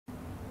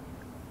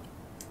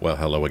Well,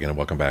 hello again and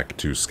welcome back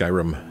to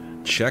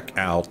Skyrim. Check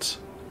out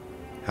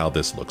how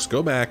this looks.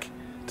 Go back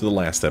to the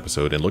last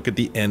episode and look at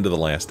the end of the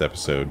last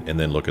episode and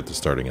then look at the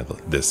starting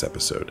of this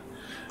episode.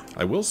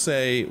 I will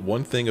say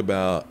one thing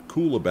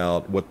cool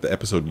about what the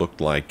episode looked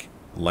like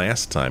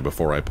last time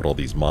before I put all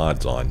these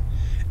mods on.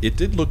 It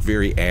did look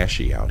very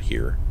ashy out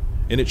here,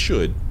 and it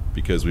should,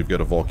 because we've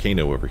got a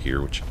volcano over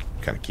here, which I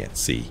kind of can't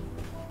see.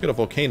 We've got a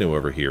volcano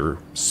over here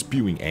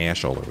spewing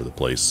ash all over the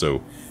place,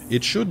 so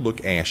it should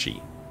look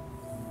ashy.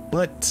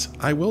 But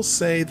I will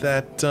say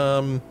that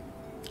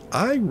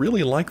I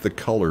really like the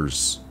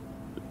colors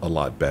a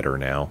lot better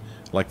now.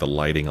 I like the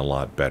lighting a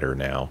lot better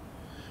now.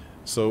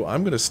 So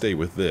I'm going to stay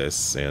with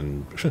this,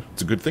 and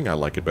it's a good thing I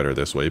like it better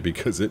this way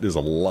because it is a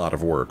lot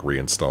of work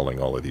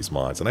reinstalling all of these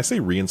mods. And I say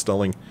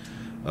reinstalling,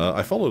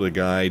 I followed a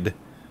guide,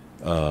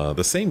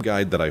 the same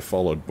guide that I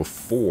followed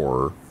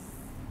before,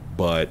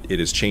 but it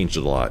has changed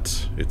a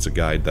lot. It's a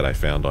guide that I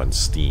found on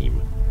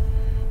Steam.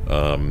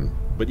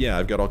 But yeah,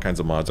 I've got all kinds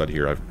of mods out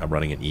here. I'm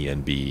running an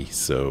ENB,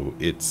 so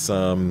it's,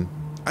 I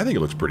think it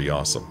looks pretty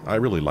awesome. I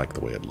really like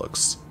the way it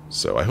looks.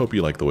 So I hope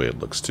you like the way it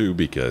looks too,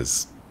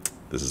 because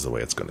this is the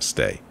way it's going to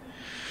stay.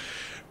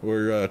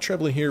 We're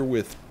traveling here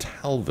with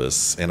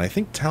Talvis, and I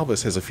think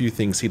Talvis has a few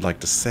things he'd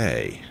like to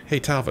say. Hey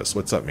Talvis,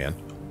 what's up, man?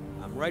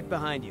 I'm right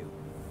behind you.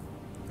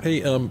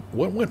 Hey,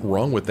 what went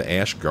wrong with the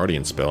Ash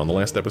Guardian spell in the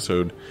last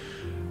episode?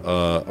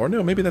 Or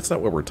no, maybe that's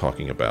not what we're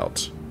talking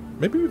about.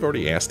 Maybe we've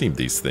already asked him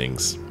these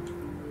things.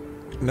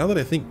 Now that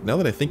I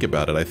think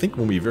about it, I think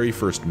when we very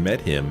first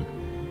met him,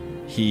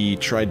 he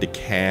tried to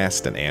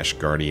cast an Ash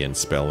Guardian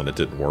spell and it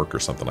didn't work or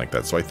something like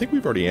that. So I think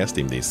we've already asked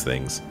him these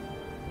things.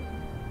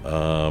 I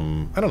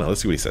don't know.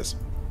 Let's see what he says.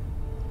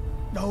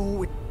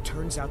 No, it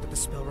turns out that the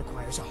spell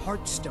requires a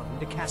heart stone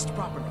to cast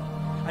properly.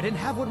 I didn't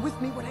have one with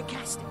me when I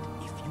cast it.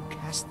 If you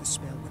cast the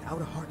spell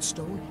without a heart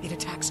stone, it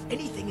attacks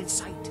anything in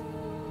sight.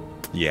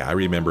 Yeah, I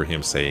remember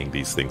him saying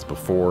these things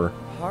before.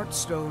 Heart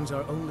stones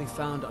are only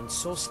found on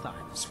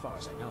Solstheim, as far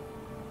as I know.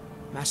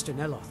 Master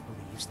Neloth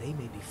believes they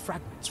may be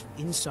fragments from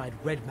inside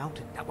Red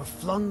Mountain that were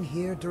flung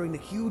here during the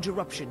huge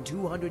eruption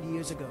 200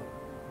 years ago.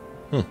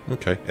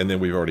 Okay. And then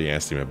we've already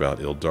asked him about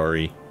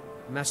Ildari.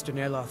 Master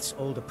Neloth's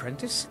old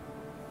apprentice?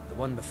 The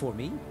one before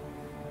me?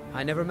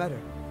 I never met her.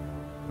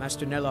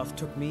 Master Neloth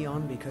took me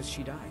on because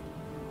she died.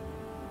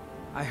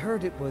 I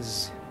heard it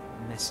was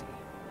messy.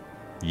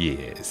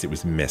 Yes, it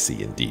was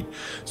messy indeed.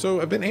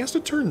 So I've been asked to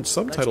turn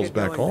subtitles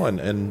back on,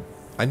 and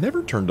I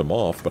never turned them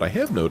off, but I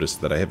have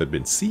noticed that I haven't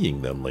been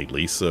seeing them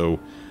lately, so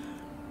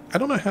I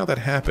don't know how that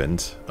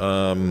happened.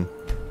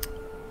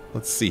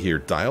 Let's see here.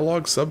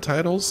 Dialogue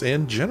subtitles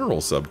and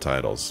general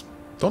subtitles.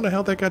 Don't know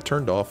how that got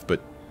turned off,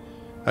 but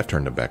I've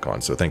turned them back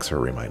on, so thanks for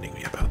reminding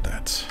me about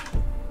that.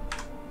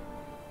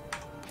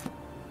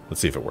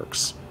 Let's see if it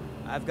works.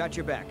 I've got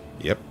your back.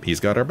 Yep, he's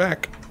got our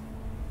back.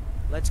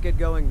 Let's get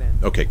going then.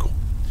 Okay, cool.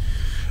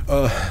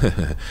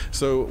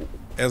 So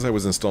as I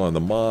was installing the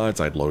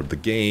mods, I'd load the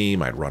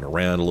game, I'd run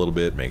around a little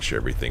bit, make sure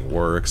everything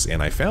works,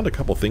 and I found a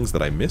couple things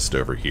that I missed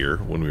over here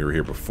when we were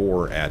here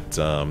before at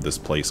this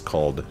place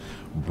called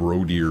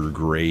Brodir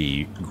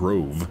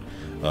Grove.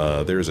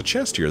 There's a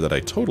chest here that I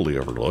totally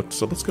overlooked,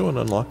 so let's go and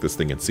unlock this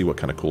thing and see what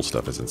kind of cool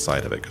stuff is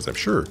inside of it, because I'm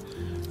sure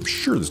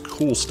there's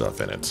cool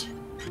stuff in it.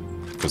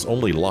 Because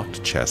only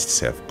locked chests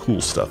have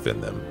cool stuff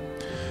in them.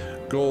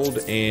 Gold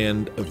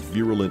and a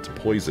virulent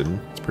poison.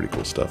 It's pretty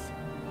cool stuff.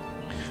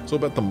 So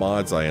about the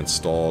mods I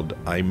installed,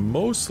 I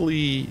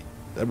mostly,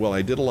 well,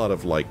 I did a lot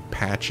of like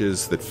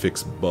patches that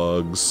fix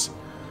bugs,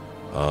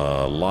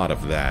 a lot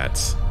of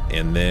that,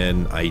 and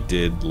then I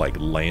did like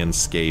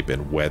landscape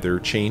and weather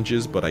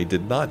changes, but I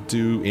did not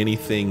do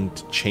anything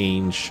to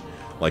change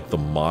like the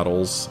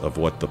models of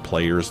what the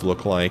players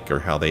look like or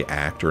how they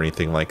act or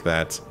anything like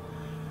that.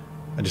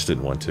 I just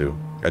didn't want to.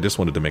 I just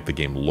wanted to make the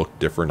game look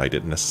different. I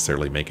didn't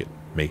necessarily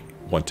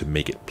want to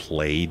make it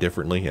play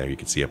differently. You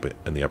can see up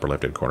in the upper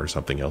left-hand corner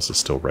something else is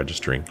still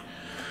registering.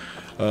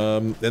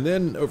 And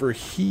then over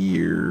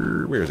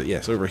here, where is it?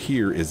 Yes, over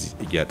here is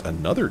yet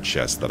another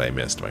chest that I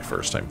missed my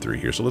first time through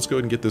here. So let's go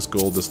ahead and get this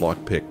gold, this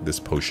lockpick, this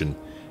potion,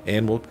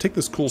 and we'll take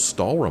this cool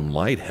Stalrim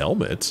light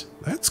helmet.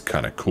 That's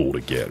kind of cool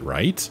to get,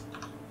 right?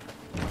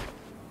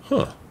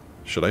 Huh.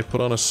 Should I put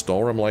on a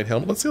Stalrim light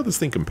helmet? Let's see how this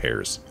thing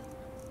compares.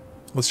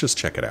 Let's just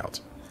check it out.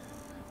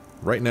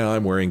 Right now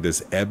I'm wearing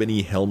this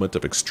ebony helmet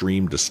of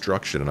extreme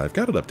destruction, and I've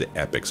got it up to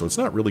epic, so it's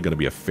not really going to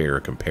be a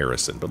fair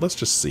comparison, but let's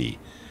just see.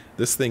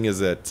 This thing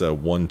is at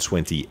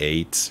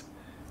 128,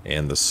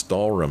 and the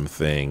Stalrim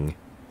thing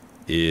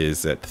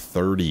is at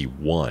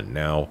 31.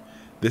 Now,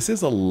 this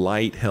is a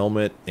light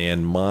helmet,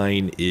 and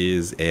mine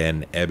is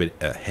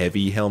a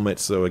heavy helmet,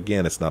 so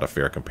again, it's not a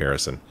fair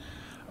comparison.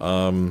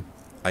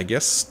 I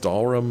guess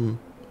Stalrim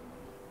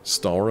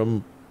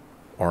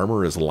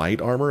armor is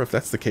light armor. If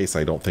that's the case,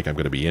 I don't think I'm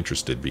going to be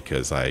interested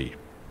because I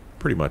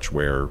pretty much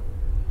wear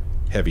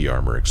heavy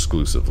armor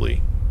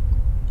exclusively.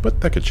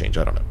 But that could change,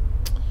 I don't know.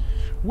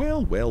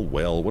 Well, well,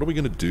 well, what are we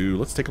going to do?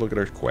 Let's take a look at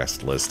our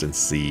quest list and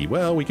see.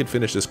 Well, we can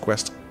finish this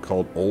quest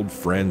called Old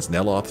Friends.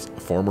 Neloth's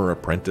former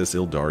apprentice,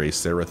 Ildari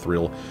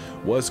Sarathril,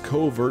 was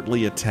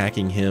covertly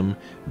attacking him.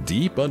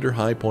 Deep under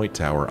High Point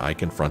Tower, I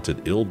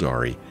confronted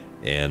Ildari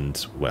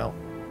and, well,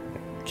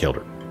 killed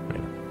her.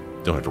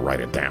 Don't have to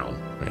write it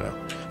down,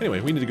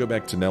 Anyway, we need to go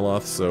back to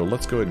Neloth, so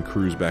let's go ahead and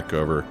cruise back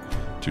over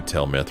to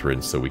Tel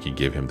Mithryn so we can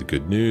give him the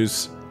good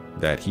news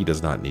that he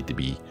does not need to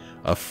be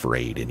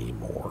afraid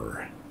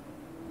anymore.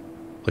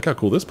 Look how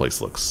cool this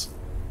place looks.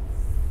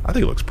 I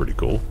think it looks pretty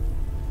cool.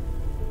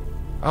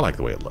 I like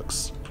the way it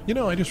looks.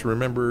 I just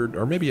remembered,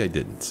 or maybe I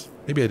didn't.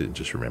 Maybe I didn't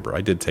just remember.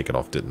 I did take it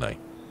off, didn't I?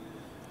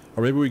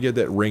 Or maybe we get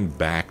that ring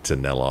back to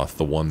Neloth,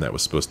 the one that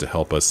was supposed to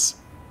help us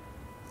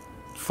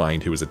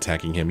find who was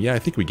attacking him. Yeah, I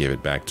think we gave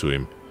it back to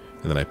him.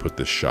 And then I put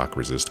this shock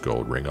resist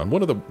gold ring on.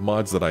 One of the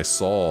mods that I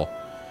saw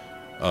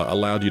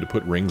allowed you to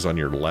put rings on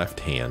your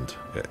left hand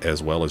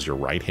as well as your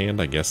right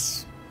hand. I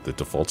guess that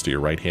defaults to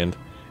your right hand.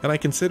 And I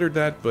considered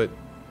that, but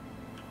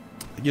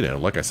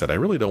like I said, I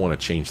really don't want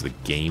to change the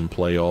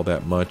gameplay all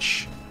that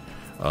much.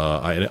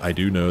 I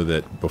do know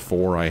that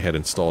before I had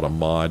installed a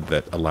mod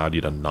that allowed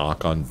you to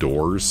knock on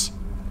doors,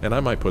 and I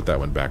might put that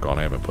one back on.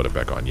 I haven't put it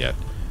back on yet.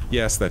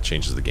 Yes, that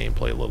changes the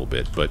gameplay a little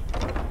bit, but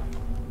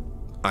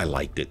I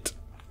liked it.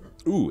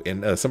 Ooh,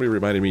 and somebody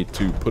reminded me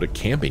to put a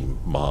camping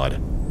mod.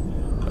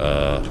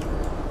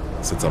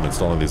 Since I'm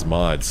installing these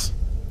mods,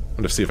 I'm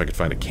going to see if I can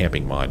find a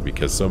camping mod,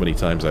 because so many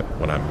times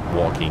when I'm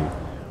walking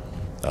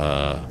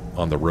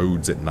on the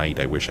roads at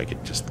night, I wish I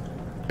could just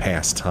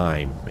pass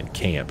time in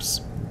camps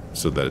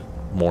so that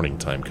morning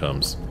time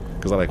comes,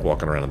 because I like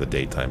walking around in the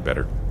daytime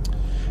better.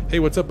 Hey,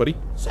 what's up, buddy?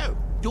 So,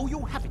 do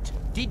you have it?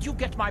 Did you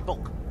get my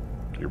book?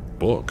 Your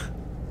book?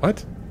 What?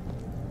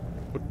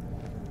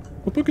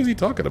 What book is he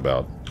talking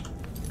about?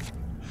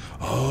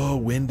 Oh,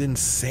 Wind and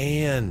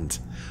Sand.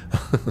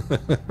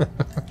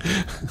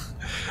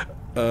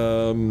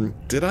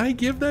 Did I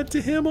give that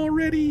to him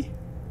already?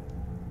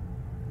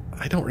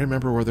 I don't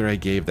remember whether I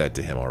gave that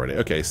to him already.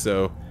 Okay,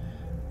 so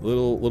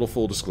little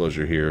full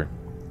disclosure here.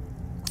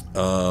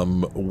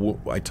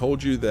 I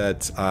told you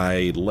that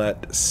I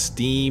let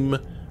Steam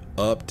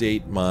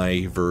update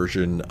my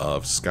version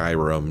of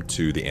Skyrim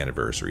to the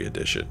Anniversary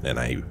Edition, and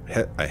I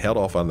held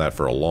off on that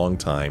for a long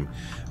time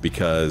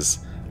because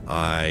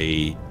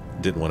I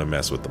didn't want to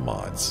mess with the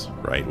mods,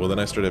 right? Well, then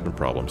I started having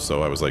problems,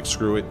 so I was like,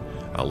 screw it,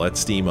 I'll let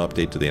Steam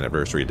update to the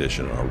Anniversary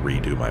Edition and I'll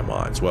redo my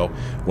mods. Well,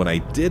 when I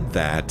did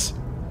that,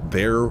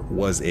 there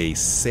was a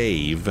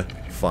save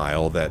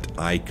file that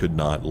I could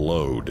not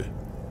load.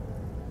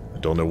 I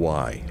don't know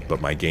why, but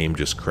my game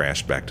just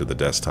crashed back to the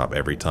desktop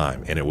every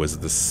time. And it was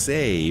the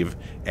save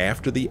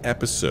after the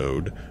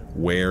episode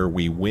where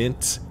we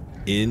went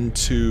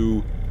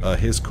into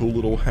his cool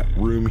little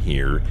room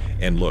here,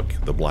 and look,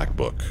 the black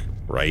book,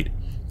 right?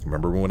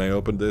 Remember when I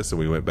opened this and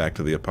we went back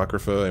to the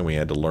Apocrypha and we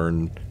had to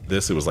learn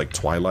this? It was like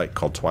Twilight,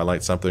 called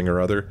Twilight something or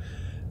other.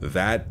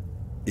 That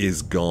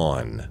is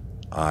gone.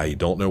 I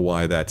don't know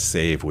why that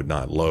save would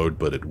not load,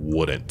 but it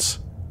wouldn't.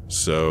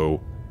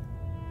 So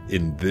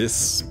in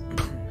this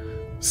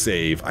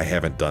save, I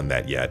haven't done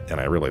that yet, and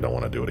I really don't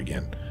want to do it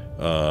again.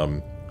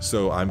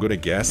 So I'm going to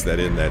guess that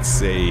in that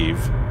save,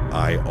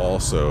 I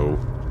also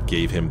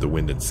gave him the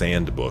Wind and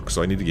Sand book,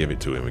 so I need to give it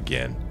to him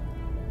again.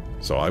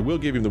 So I will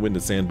give him the Wind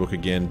and Sand book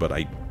again, but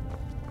I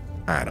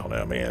don't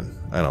know, man.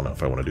 I don't know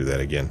if I want to do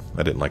that again.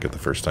 I didn't like it the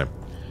first time.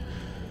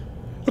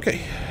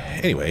 Okay,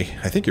 anyway,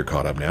 I think you're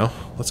caught up now.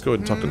 Let's go ahead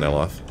and talk to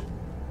Neloth.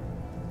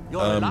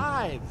 You're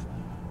alive!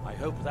 I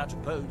hope that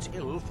bodes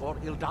ill for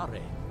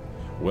Ildari.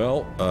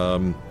 Well,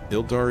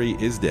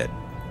 Ildari is dead.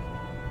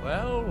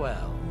 Well,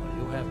 well,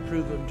 you have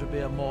proven to be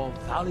a more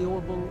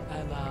valuable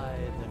ally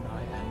than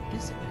I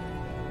anticipated.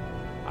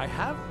 I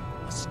have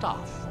a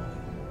staff for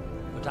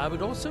you, but I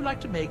would also like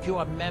to make you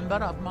a member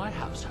of my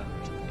household.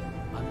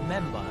 A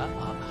member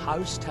of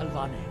House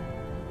Telvanni.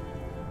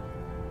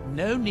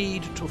 No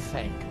need to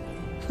thank me.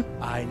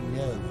 I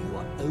know you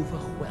are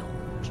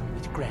overwhelmed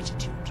with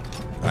gratitude.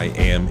 I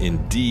am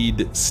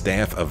indeed.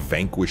 Staff of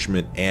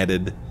Vanquishment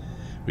added.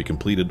 We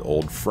completed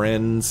Old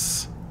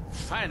Friends.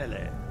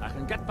 Finally, I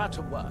can get back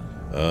to work.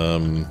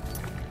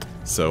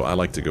 So I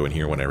like to go in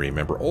here when I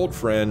remember Old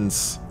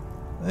Friends.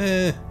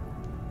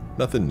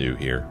 Nothing new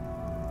here.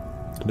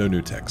 No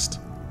new text.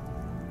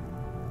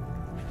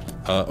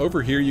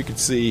 Over here you can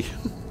see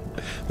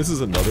this is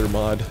another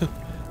mod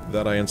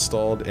that I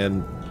installed,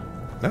 and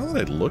now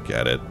that I look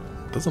at it,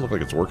 it doesn't look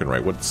like it's working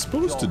right. What it's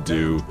supposed to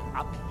do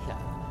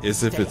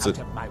is if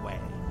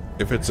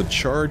it's a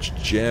charged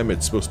gem,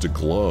 it's supposed to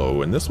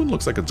glow, and this one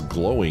looks like it's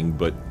glowing,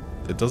 but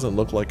it doesn't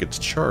look like it's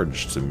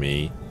charged to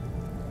me.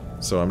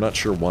 So I'm not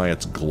sure why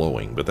it's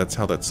glowing, but that's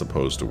how that's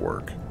supposed to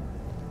work.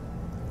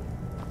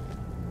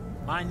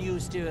 My new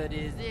steward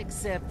is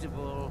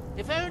acceptable.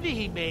 If only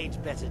he made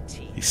better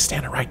tea. He's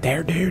standing right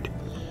there, dude.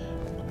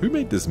 Who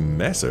made this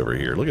mess over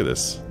here? Look at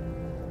this.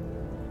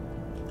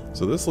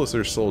 So this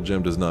Listener's Soul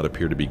Gem does not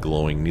appear to be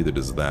glowing, neither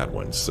does that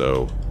one,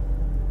 so...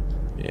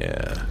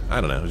 yeah,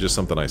 I don't know, just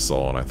something I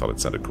saw and I thought it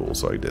sounded cool,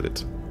 so I did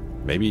it.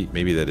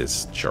 Maybe that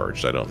is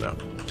charged. I don't know.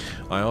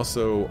 I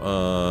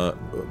also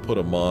put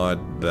a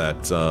mod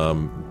that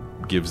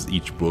gives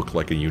each book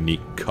like a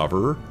unique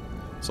cover.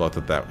 So I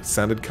thought that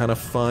sounded kind of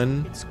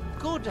fun. It's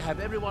good to have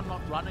everyone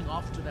not running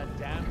off to that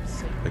damn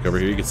thing. Like over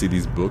here you can see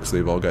these books.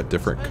 They've all got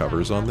different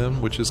covers on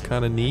them, which is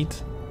kind of neat.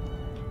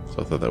 So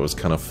I thought that was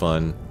kind of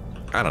fun.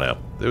 I don't know.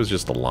 There was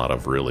just a lot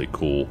of really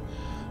cool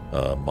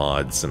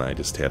mods, and I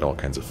just had all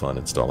kinds of fun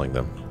installing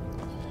them.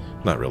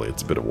 Not really.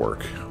 It's a bit of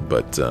work.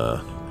 But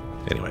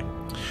anyway.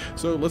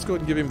 So let's go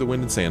ahead and give him the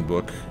Wind and Sand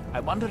book. I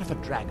wonder if a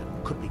dragon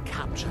could be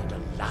captured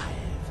alive.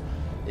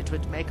 It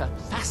would make a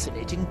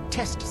fascinating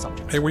test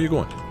subject. Hey, where are you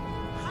going?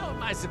 How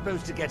am I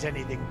supposed to get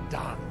anything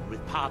done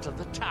with part of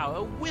the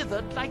tower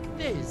withered like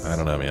this? I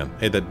don't know, man.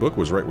 Hey, that book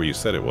was right where you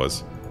said it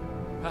was.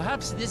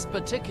 Perhaps this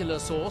particular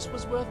source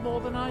was worth more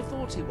than I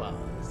thought he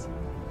was.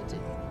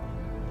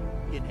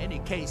 In any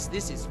case,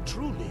 this is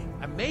truly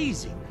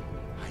amazing.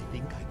 I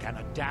think I can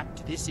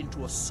adapt this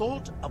into a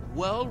sort of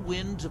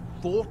whirlwind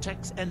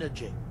vortex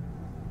energy.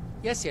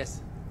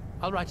 Yes.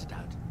 I'll write it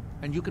out.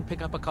 And you can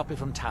pick up a copy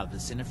from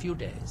Talvis in a few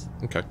days.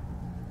 Okay.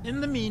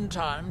 In the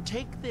meantime,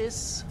 take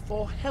this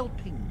for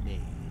helping me.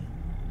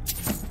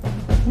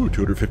 Ooh,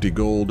 250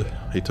 gold.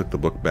 He took the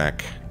book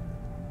back.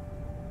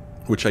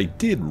 Which I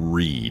did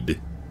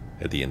read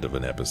at the end of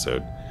an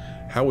episode.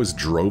 How is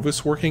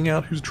Drovis working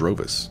out? Who's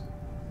Drovis?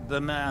 The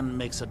man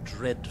makes a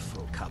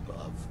dreadful cup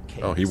of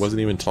cakes. Oh, he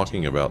wasn't even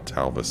talking about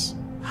Talvis.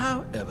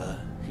 However,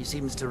 he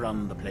seems to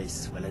run the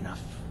place well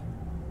enough.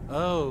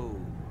 Oh,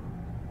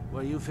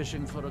 were you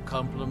fishing for a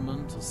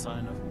compliment, a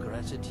sign of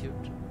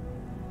gratitude?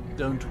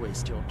 Don't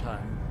waste your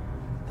time.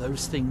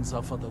 Those things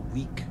are for the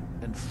weak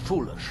and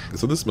foolish.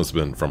 So this must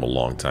have been from a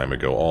long time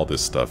ago, all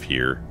this stuff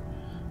here.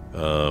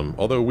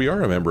 Although we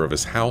are a member of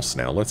his house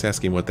now, let's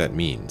ask him what that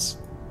means.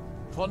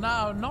 For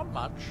now, not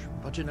much,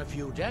 but in a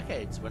few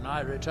decades, when I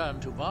return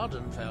to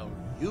Vardenfell,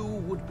 you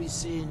would be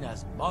seen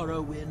as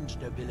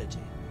Morrowind nobility.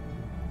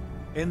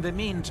 In the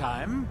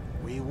meantime,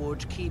 we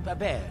would keep a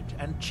bed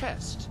and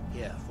chest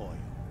here for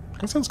you.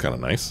 That sounds kind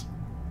of nice.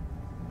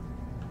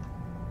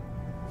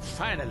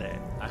 Finally,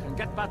 I can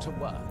get back to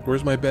work.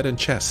 Where's my bed and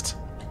chest?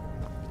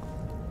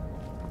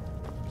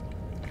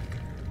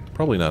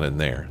 Probably not in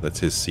there. That's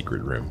his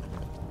secret room.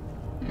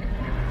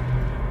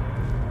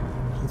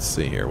 Let's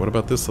see here. What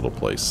about this little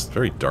place?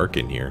 Very dark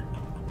in here.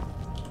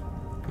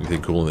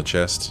 Anything cool in the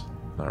chest?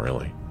 Not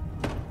really.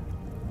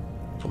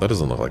 Well, that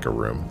doesn't look like a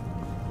room.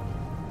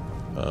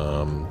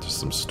 Just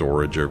some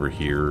storage over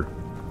here.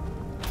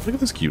 Look at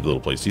this cute little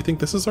place. Do you think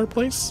this is our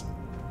place?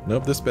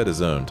 Nope, this bed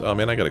is owned. Oh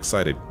man, I got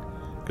excited.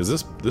 Because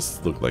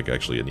this looked like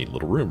actually a neat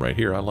little room right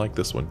here. I like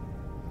this one.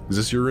 Is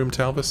this your room,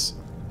 Talvis?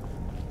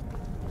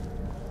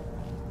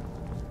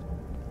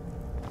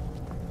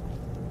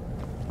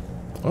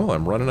 Well,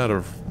 I'm running out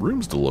of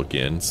rooms to look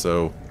in,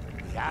 so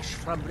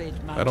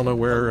I don't know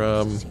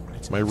where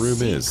my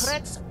room is.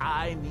 Secrets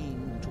I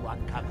mean to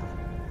uncover.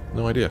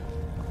 No idea.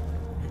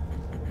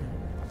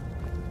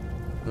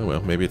 Oh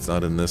well, maybe it's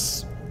not in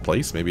this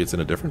place. Maybe it's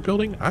in a different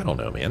building. I don't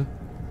know, man.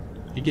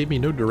 He gave me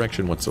no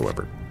direction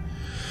whatsoever.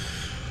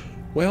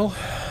 Well,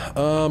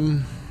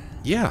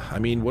 yeah. I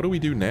mean, what do we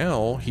do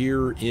now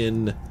here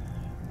in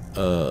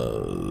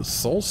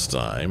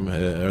Solstheim?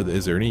 Are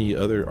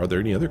there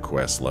any other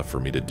quests left for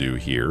me to do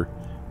here?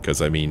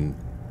 Because I mean,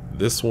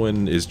 this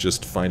one is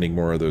just finding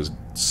more of those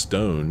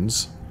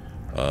stones.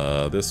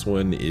 This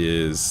one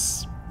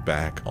is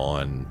back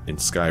in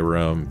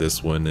Skyrim.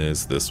 This one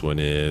is. This one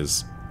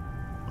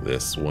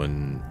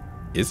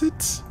is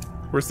it?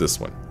 Where's this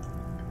one?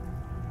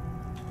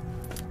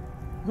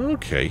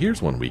 Okay,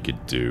 here's one we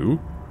could do.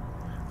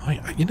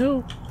 You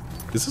know,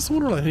 is this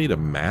one where I need a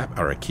map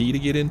or a key to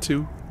get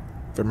into?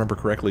 If I remember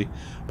correctly,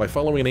 by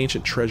following an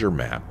ancient treasure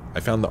map, I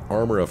found the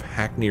armor of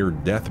Haknir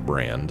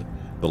Deathbrand,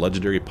 the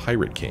legendary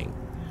pirate king.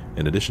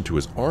 In addition to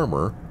his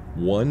armor,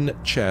 one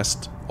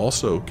chest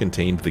also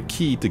contained the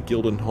key to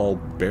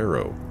Gyldenhall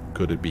Barrow.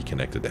 Could it be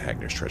connected to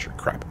Haknir's treasure?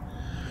 Crap.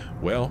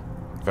 Well,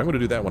 if I'm going to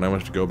do that one, I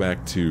want to go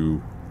back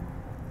to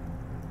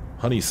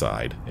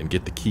Honeyside and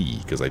get the key,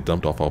 because I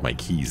dumped off all my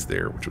keys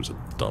there, which was a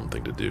dumb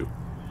thing to do.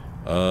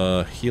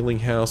 Healing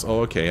house.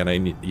 Oh, okay, and I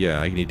need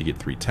to get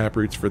 3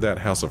 taproots for that.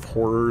 House of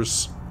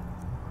Horrors.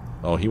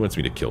 Oh, he wants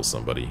me to kill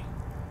somebody.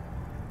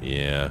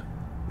 Yeah,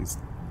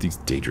 these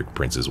Daedric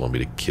princes want me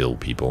to kill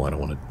people. I don't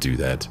want to do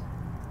that.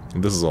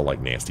 And this is all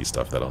like nasty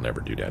stuff that I'll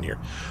never do down here.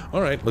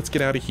 All right, let's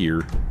get out of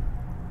here.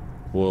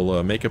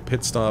 We'll make a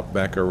pit stop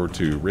back over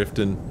to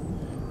Riften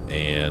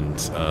and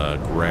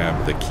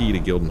grab the key to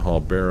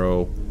Gyldenhall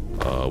Barrow.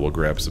 We'll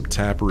grab some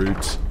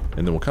taproots,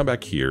 and then we'll come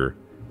back here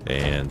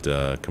and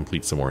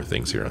complete some more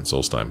things here on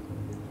Solstheim.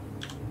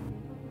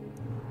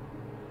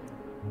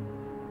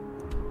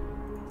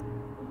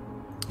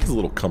 It's a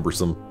little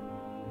cumbersome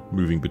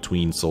moving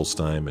between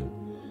Solstheim and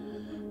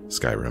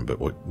Skyrim, but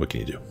what can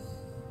you do?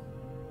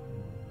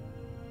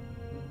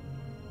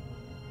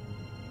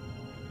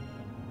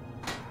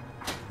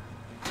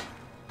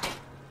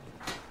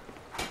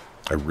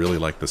 I really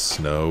like the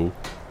snow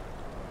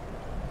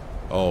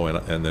Oh,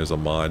 and there's a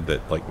mod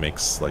that like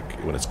makes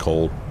like when it's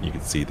cold, you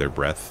can see their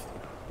breath.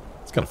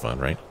 It's kind of fun,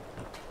 right?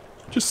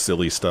 Just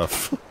silly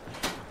stuff.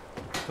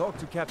 Talk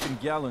to Captain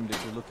Galland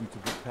if you're looking to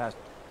get past.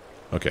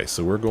 Okay,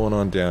 so we're going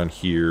on down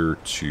here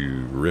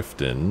to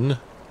Riften.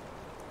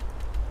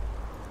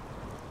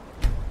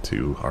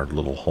 To our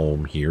little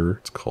home here.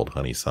 It's called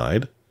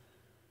Honeyside.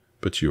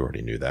 But you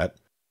already knew that.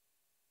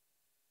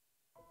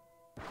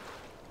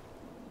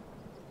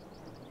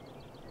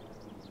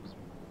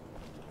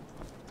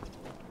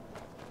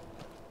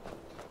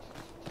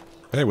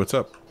 Hey, what's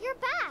up? You're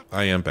back.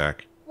 I am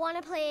back.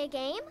 Want to play a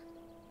game?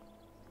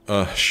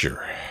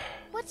 Sure.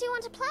 What do you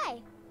want to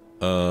play?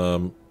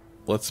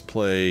 Let's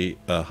play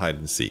hide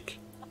and seek.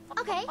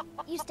 Okay,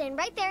 you stand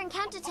right there and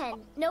count to 10.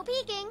 No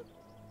peeking.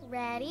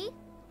 Ready?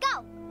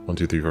 Go! 1,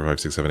 2, 3, 4, 5,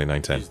 6, 7, 8,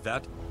 9, 10. Is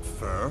that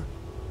fur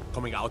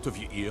coming out of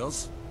your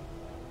ears?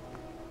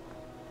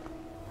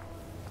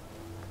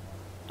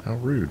 How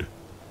rude.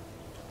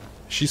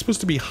 She's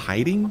supposed to be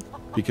hiding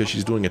because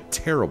she's doing a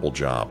terrible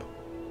job.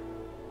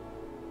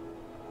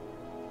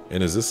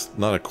 And is this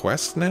not a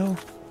quest now?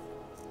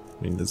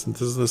 I mean, isn't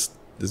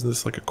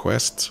this like a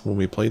quest when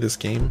we play this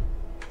game?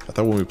 I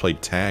thought when we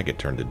played tag it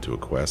turned into a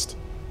quest.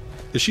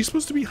 Is she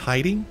supposed to be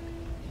hiding?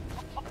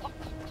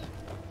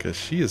 Because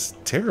she is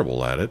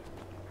terrible at it.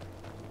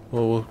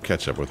 Well, we'll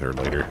catch up with her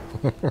later.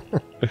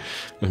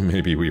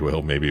 Maybe we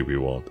will, maybe we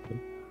won't.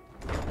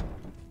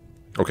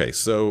 Okay,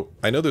 so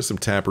I know there's some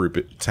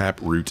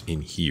taproot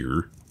in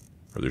here.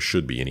 Or there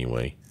should be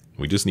anyway.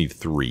 We just need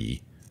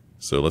 3.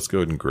 So let's go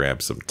ahead and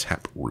grab some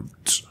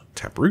taproots.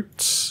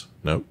 Taproots?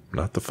 Nope,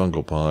 not the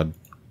fungal pod.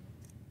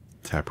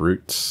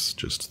 Taproots.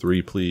 Just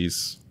 3,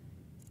 please.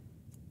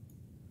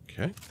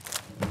 Okay.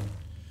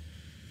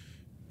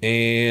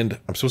 And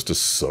I'm supposed to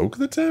soak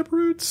the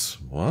taproots?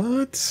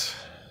 What?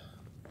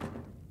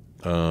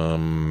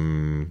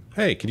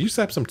 Hey, can you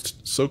soak some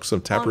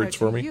taproots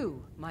for me?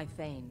 You, my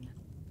Thane.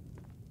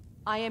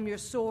 I am your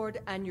sword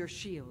and your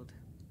shield.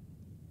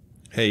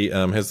 Hey,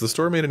 has the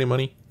store made any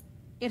money?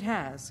 It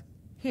has.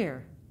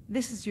 Here,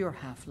 this is your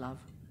half, love.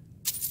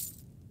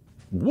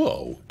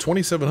 Whoa,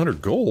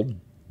 2,700 gold?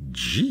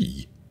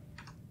 Gee.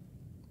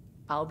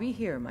 I'll be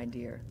here, my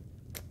dear.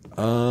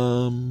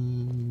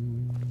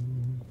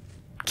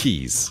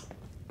 Keys.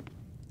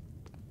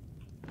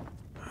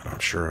 I'm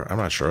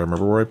not sure I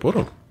remember where I put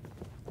them.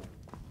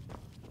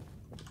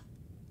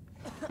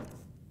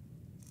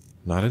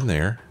 Not in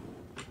there.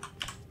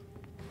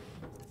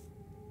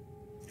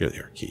 Here they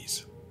are,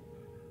 keys.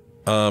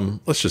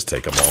 Let's just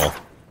take them all.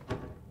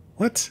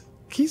 What?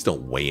 Keys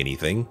don't weigh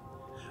anything.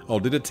 Oh,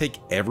 did it take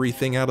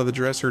everything out of the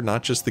dresser,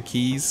 not just the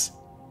keys?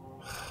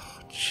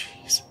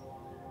 Jeez.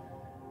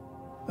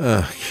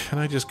 Can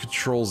I just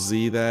Control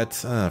Z that?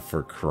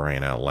 For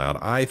crying out loud.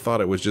 I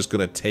thought it was just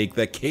going to take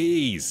the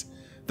keys.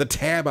 The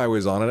tab I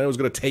was on, and it was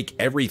going to take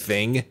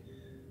everything.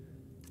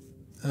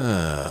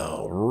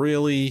 Oh,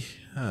 really?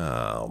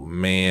 Oh,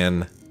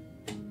 man.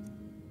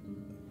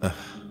 I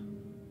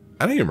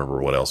don't even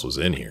remember what else was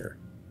in here.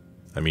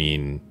 I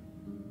mean,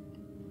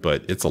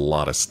 but it's a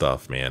lot of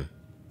stuff, man.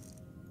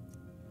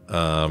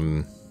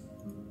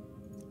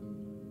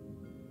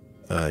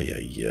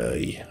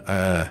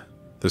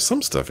 There's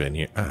some stuff in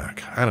here.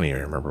 God, I don't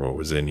even remember what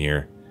was in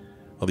here.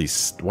 All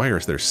these, why are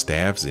there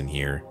staves in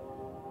here?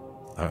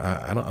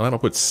 I don't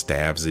put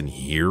staves in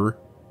here.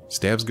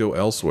 Staves go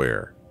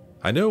elsewhere.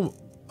 I know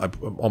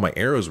all my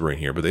arrows were in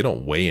here, but they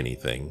don't weigh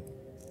anything.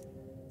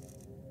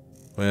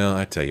 Well,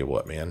 I tell you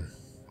what, man.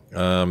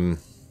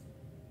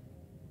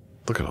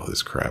 Look at all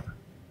this crap.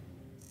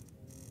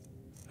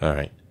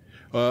 Alright.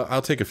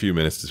 I'll take a few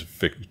minutes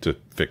to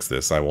fix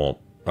this. I'll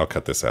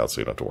cut this out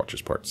so you don't have to watch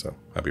this part, so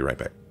I'll be right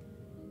back.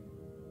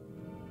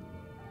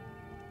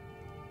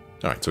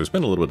 Alright, so I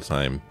spent a little bit of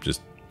time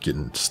just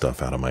getting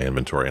stuff out of my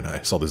inventory, and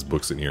I saw these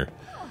books in here.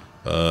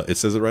 It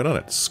says it right on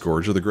it.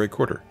 Scourge of the Grey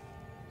Quarter.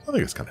 I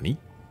think it's kind of neat.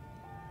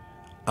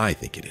 I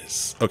think it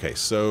is. Okay,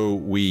 so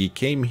we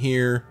came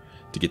here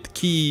to get the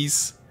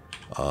keys.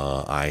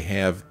 I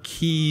have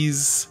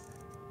keys.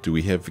 Do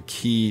we have a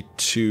key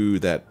to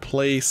that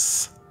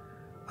place?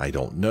 I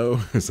don't know.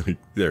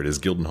 There it is,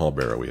 Gildenhall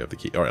Barrow. We have the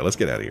key. Alright, let's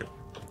get out of here.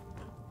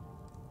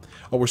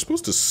 Oh, we're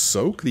supposed to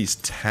soak these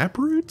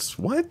taproots?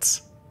 What?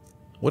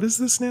 What is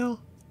this now?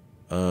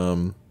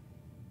 Who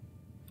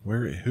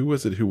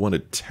was it who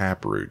wanted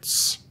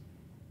taproots?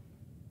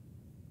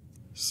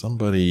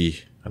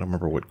 Somebody, I don't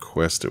remember what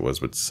quest it was,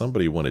 but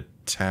somebody wanted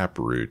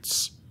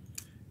taproots.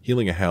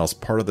 Healing a house,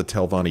 part of the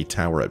Telvanni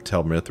Tower at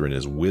Tel Mithryn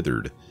is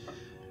withered.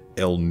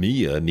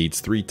 Elynea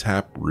needs 3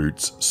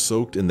 taproots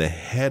soaked in the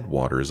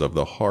headwaters of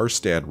the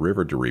Harstad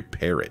River to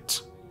repair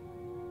it.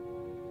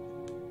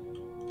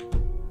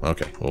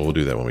 Okay, well, we'll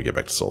do that when we get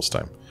back to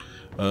Solstheim.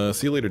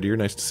 See you later, dear.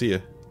 Nice to see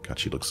you. God,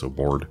 she looks so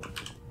bored.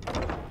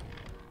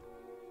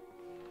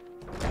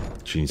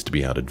 She needs to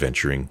be out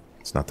adventuring.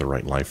 It's not the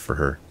right life for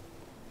her.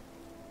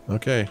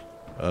 Okay.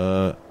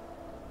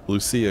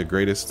 Lucia,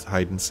 greatest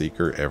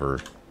hide-and-seeker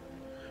ever.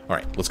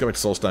 Alright, let's go back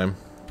to Solstheim.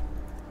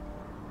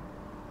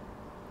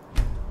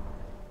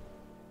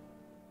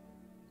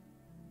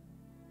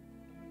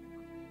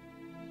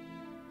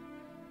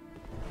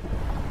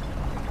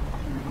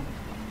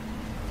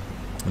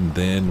 And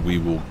then we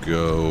will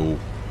go...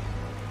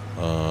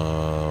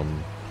 oh,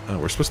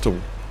 we're supposed to...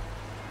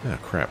 Ah,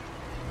 crap.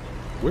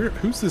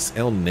 Who's this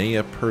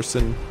Elynea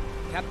person?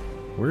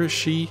 Where is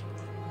she?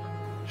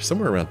 She's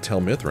somewhere around Tel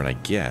Mithryn, I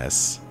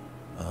guess.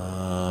 Boy,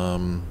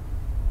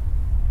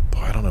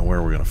 I don't know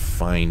where we're gonna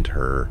find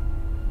her.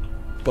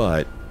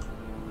 But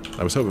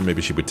I was hoping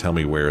maybe she would tell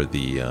me where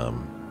the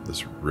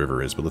this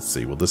river is. But let's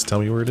see. Will this tell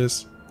me where it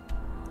is?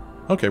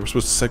 Okay, we're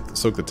supposed to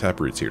soak the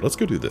taproots here. Let's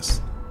go do this.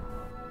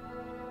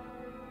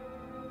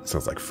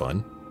 Sounds like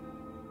fun.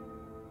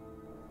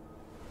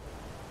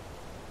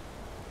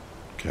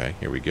 Okay,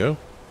 here we go.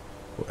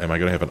 Am I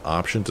going to have an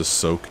option to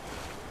soak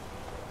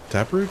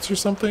taproots or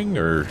something?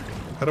 Or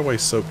how do I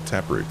soak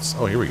taproots?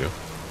 Oh, here we go.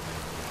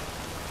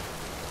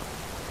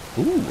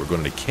 Ooh, we're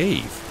going to a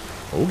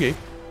cave. Okay.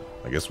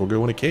 I guess we'll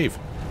go in a cave.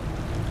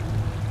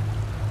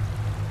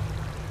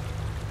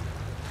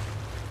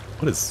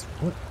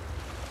 What?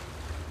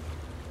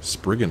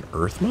 Spriggan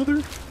Earth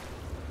Mother?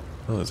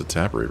 Oh, there's a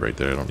taproot right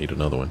there. I don't need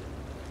another one.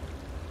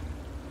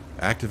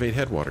 Activate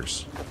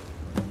headwaters.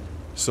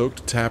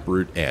 Soaked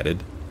taproot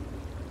added.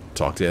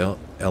 Talk to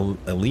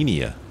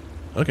Elynea.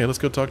 Okay, let's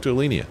go talk to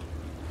Elynea.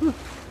 Huh,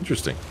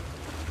 interesting.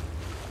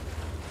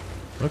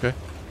 Okay.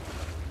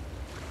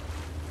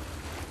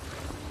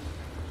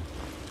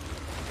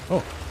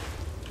 Oh,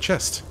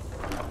 chest.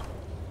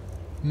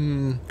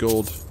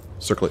 Gold.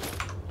 Circlet.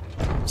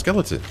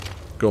 Skeleton.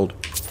 Gold.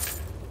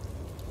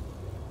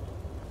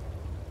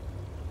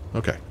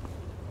 Okay.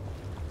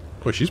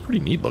 Boy, she's pretty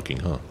neat looking,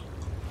 huh?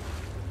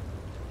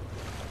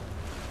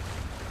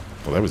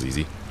 Well, that was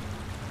easy.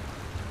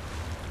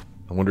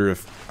 I wonder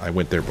if I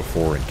went there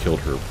before and killed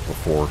her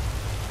before.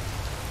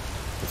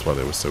 That's why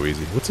that was so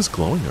easy. What's this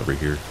glowing over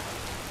here?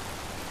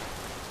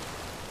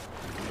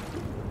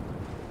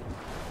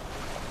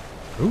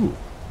 Ooh,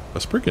 a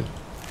Spriggan.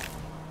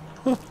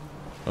 Huh.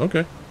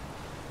 Okay.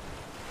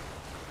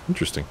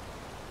 Interesting.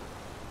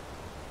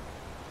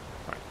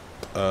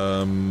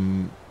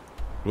 Alright.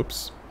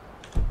 Whoops.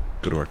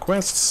 Go to our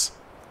quests.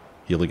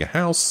 Healing a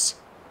house.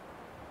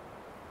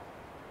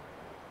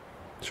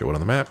 Show it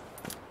on the map.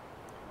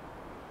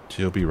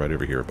 She'll be right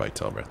over here by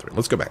Tel Mithryn.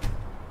 Let's go back.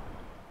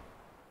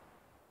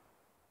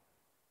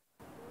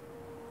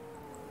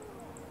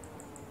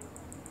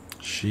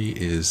 She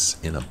is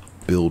in a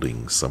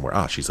building somewhere.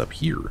 Ah, she's up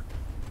here.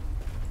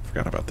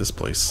 Forgot about this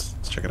place.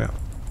 Let's check it out.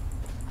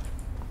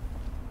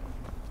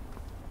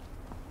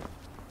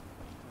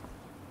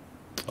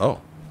 Oh.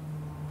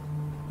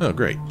 Oh,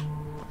 great.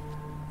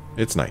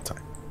 It's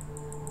nighttime.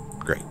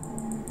 Great.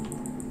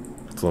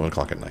 It's 11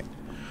 o'clock at night.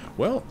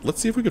 Well, let's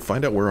see if we could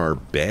find out where our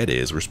bed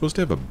is. We're supposed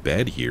to have a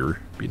bed here.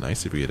 It'd be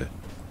nice if we had a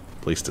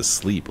place to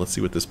sleep. Let's see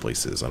what this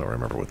place is. I don't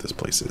remember what this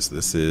place is.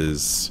 This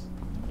is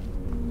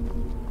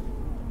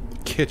the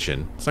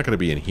kitchen. It's not going to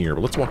be in here,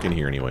 but let's walk in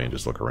here anyway and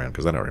just look around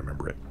because I don't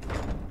remember it.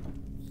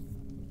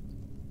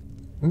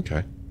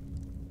 Okay.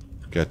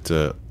 Got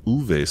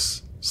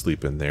Uves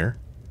sleeping there.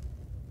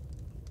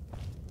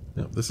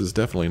 No, this is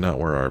definitely not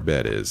where our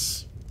bed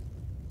is.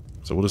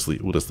 So we'll just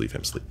leave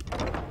him sleep.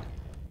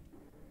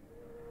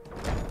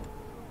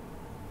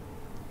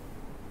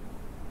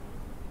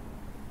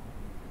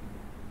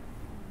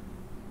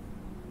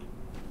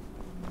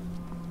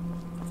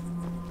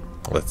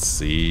 Let's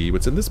see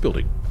what's in this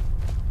building.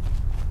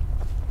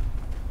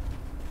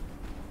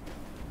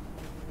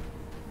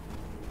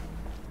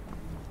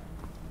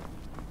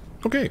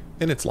 Okay,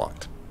 and it's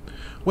locked.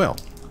 Well,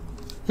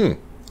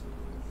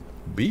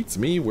 beats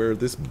me where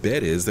this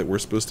bed is that we're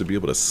supposed to be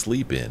able to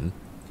sleep in.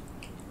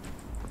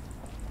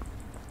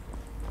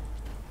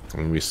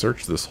 When we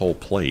searched this whole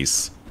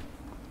place,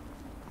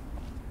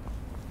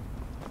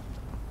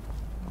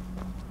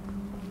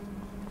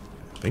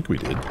 I think we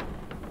did.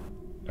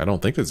 I don't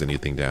think there's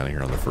anything down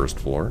here on the first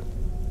floor.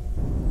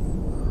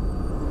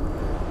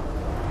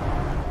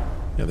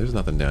 Yeah, there's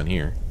nothing down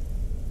here.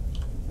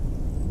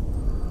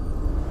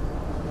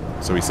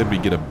 So he said we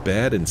get a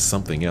bed and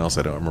something else.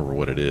 I don't remember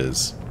what it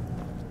is.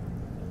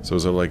 So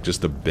is it like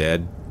just a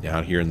bed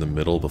out here in the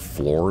middle of the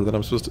floor that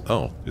I'm supposed to...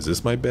 Oh, is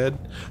this my bed?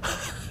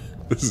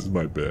 This is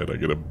my bed. I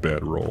get a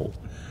bedroll.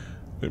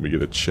 And we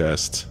get a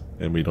chest.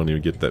 And we don't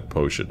even get that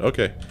potion.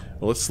 Okay,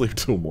 well, let's sleep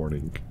till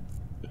morning.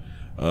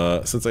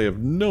 Since I have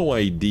no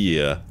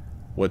idea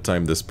what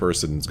time this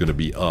person's going to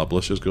be up,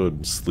 let's just go ahead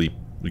and sleep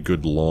a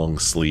good long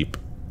sleep.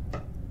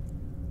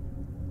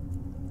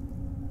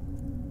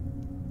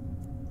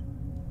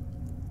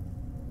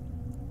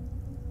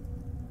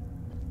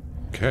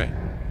 Okay.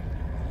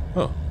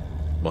 Oh.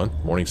 Month.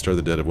 Morning star,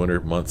 the dead of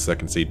winter. Month.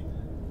 Second seed.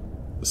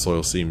 The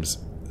soil steams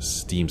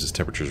as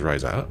temperatures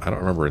rise. I don't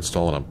remember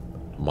installing a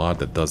mod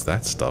that does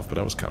that stuff, but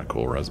that was kind of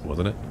cool,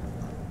 wasn't it?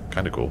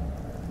 Kind of cool.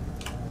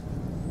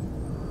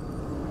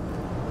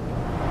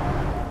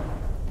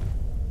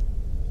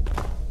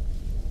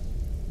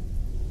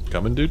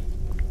 Coming, dude?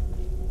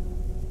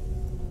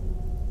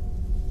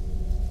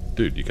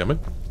 Dude, you coming?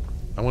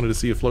 I wanted to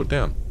see you float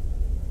down.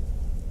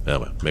 Oh,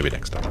 well, maybe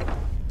next time.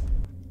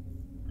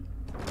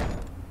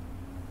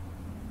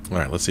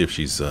 Alright, let's see if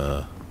she's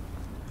got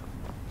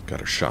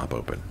her shop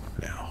open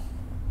now.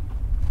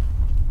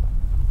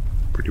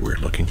 Pretty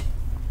weird looking.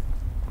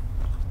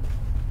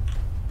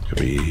 Could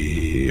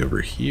be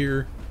over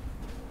here.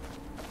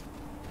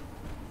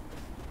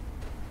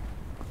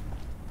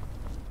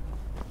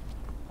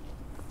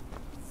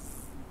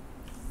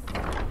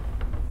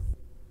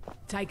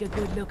 Take a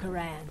good look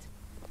around.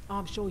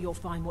 I'm sure you'll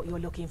find what you're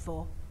looking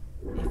for.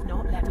 If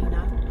not, let me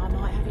know. I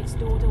might have it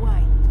stored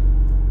away.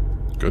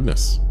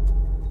 Goodness.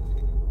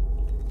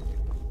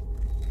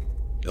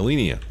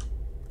 Elynea.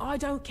 I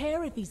don't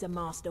care if he's a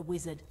master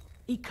wizard.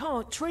 He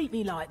can't treat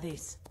me like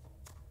this.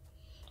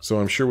 So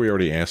I'm sure we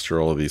already asked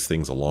her all of these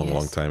things a long, Yes.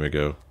 long time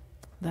ago.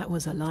 That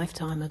was a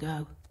lifetime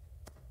ago.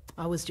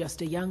 I was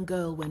just a young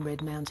girl when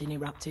Red Mountain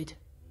erupted.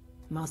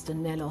 Master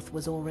Neloth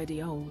was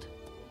already old.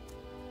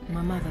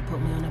 My mother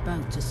put me on a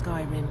boat to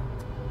Skyrim.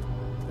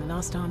 The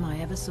last time I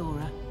ever saw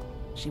her,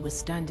 she was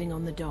standing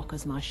on the dock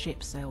as my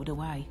ship sailed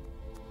away.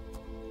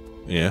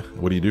 Yeah?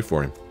 What do you do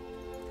for him?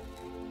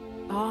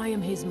 I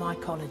am his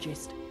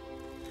mycologist.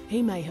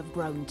 He may have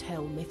grown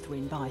Tel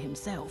Mithryn by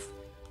himself,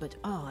 but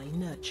I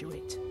nurture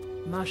it.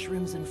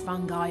 Mushrooms and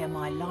fungi are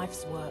my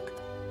life's work.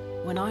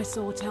 When I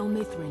saw Tel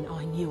Mithryn,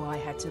 I knew I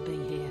had to be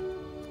here.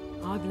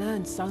 I've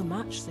learned so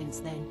much since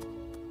then.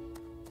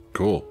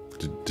 Cool.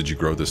 Did you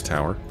grow this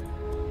tower?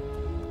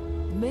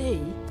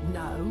 Me?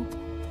 No.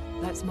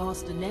 That's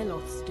Master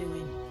Neloth's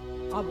doing.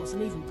 I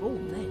wasn't even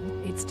born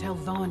then. It's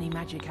Telvanni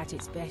magic at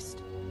its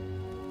best.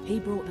 He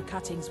brought the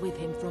cuttings with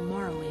him from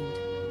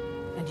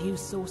Morrowind, and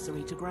used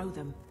sorcery to grow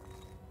them.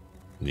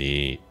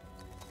 Neat.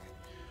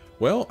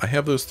 Well, I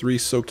have those 3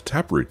 soaked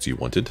taproots you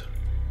wanted.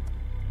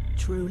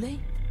 Truly?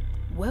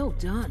 Well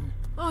done.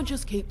 I'll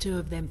just keep 2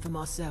 of them for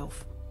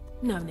myself.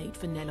 No need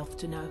for Neloth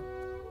to know.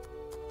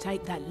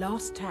 Take that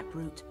last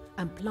taproot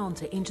and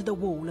plant it into the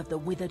wall of the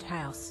withered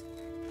house.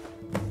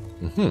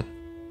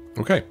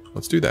 Okay,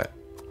 let's do that.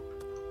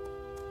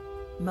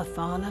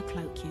 Mafala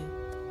cloak you.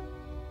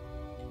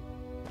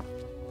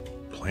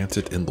 Plant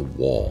it in the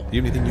wall.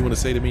 You have anything you want to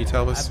say to me,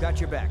 Talvis? I've got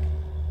your back.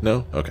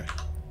 No? Okay.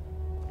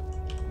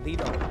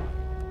 Lead on.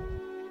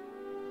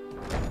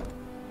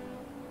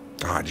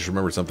 I just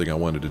remembered something I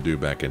wanted to do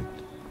back in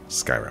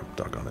Skyrim.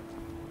 Doggone it.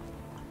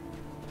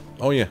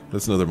 Oh yeah,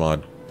 that's another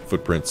mod.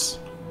 Footprints.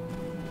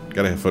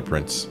 Gotta have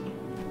footprints.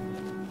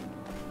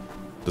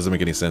 Doesn't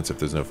make any sense if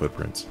there's no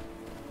footprints.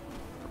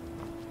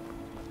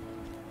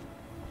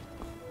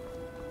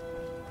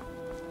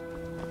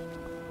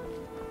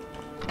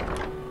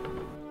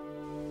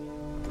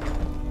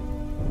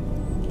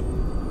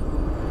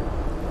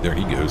 There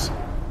he goes.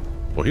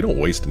 Well, he don't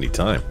waste any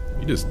time.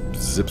 He just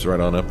zips right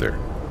on up there.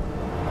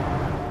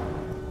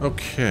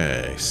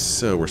 Okay,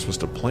 so we're supposed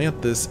to plant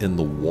this in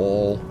the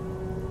wall.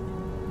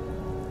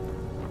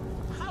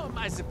 How am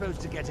I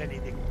supposed to get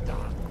anything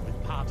done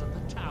with part of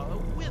the tower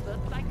withered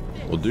like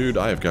this? Well, dude,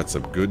 I have got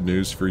some good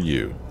news for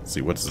you. Let's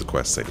see, what does the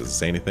quest say? Does it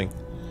say anything?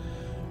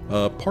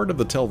 Part of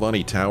the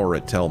Telvanni Tower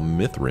at Tel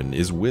Mithryn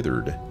is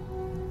withered.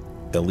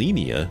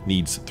 Elynea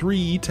needs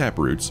 3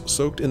 taproots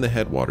soaked in the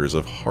headwaters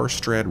of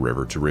Harstrad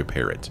River to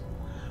repair it.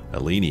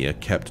 Elynea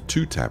kept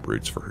 2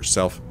 taproots for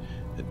herself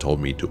and told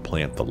me to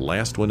plant the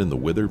last one in the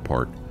withered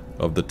part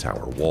of the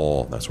tower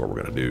wall. That's what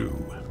we're going to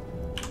do.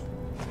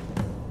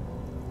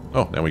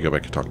 Oh, now we go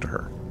back and talk to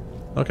her.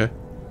 Okay.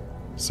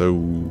 So,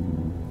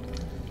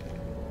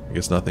 I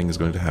guess nothing is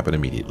going to happen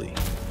immediately.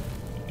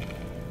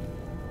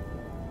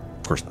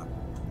 Of course not.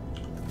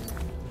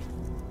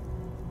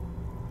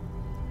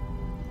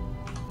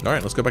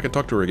 Alright, let's go back and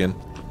talk to her again.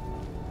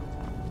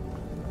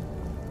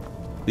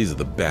 These are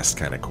the best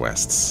kind of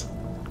quests.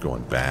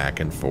 Going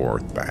back and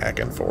forth, back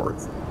and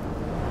forth.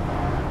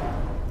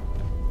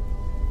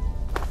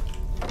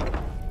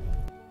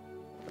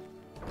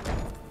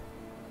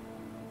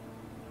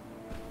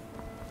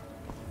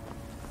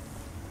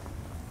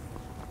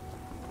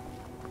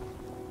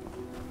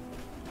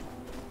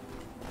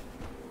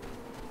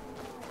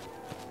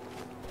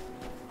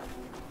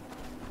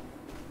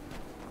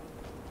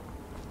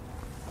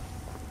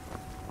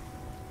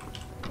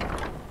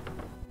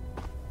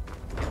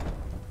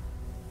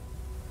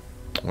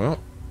 Well,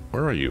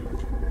 where are you?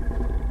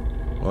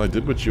 Well, I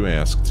did what you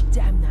asked.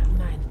 Damn that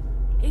man.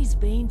 He's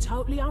being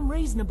totally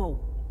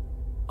unreasonable.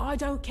 I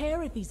don't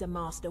care if he's a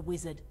master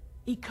wizard.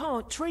 He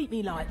can't treat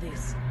me like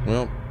this.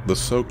 Well, the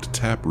soaked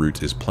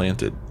taproot is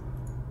planted.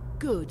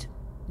 Good.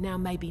 Now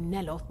maybe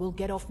Neloth will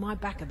get off my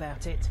back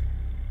about it.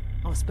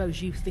 I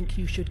suppose you think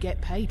you should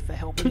get paid for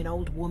helping an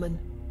old woman.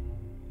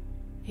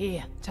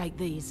 Here, take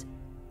these.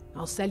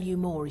 I'll sell you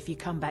more if you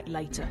come back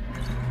later.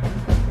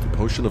 The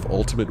Potion of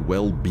Ultimate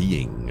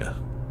Well-Being.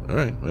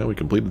 Alright, well, we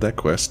completed that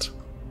quest.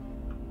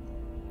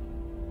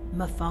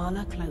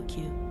 Mafala cloak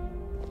you.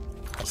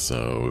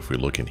 So, if we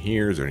look in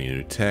here, is there any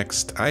new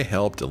text? I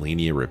helped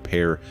Elynea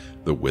repair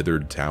the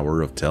withered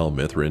tower of Tel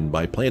Mithryn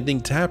by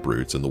planting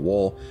taproots in the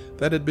wall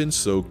that had been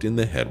soaked in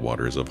the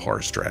headwaters of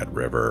Harstrad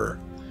River.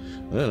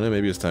 I don't know,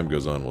 maybe as time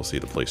goes on we'll see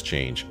the place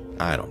change.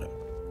 I don't know.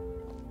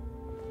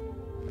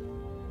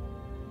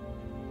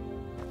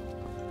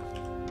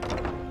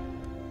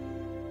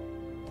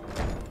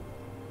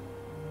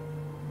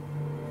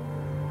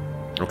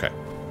 Okay,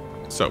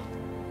 so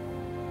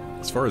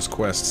as far as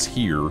quests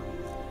here,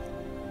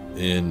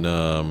 in,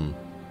 oh,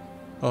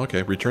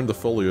 okay, return the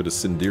folio to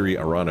Cindiri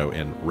Arano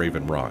and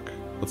Raven Rock.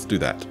 Let's do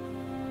that.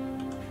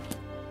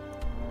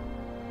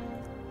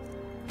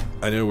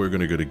 I know we're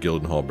going to go to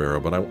Gildenhall Barrow,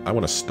 but I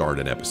want to start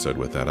an episode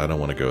with that. I don't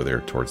want to go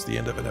there towards the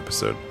end of an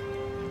episode.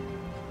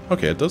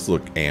 Okay, it does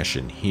look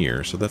ashen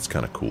here, so that's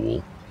kind of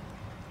cool.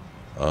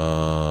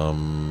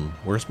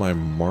 Where's my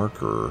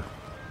marker?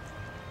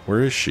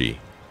 Where is she?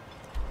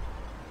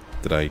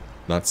 Did I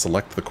not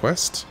select the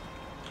quest?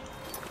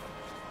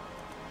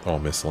 Oh,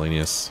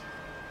 miscellaneous.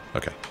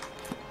 Okay.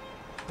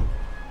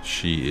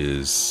 She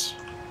is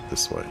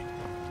this way.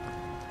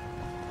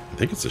 I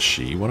think it's a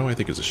she. Why do I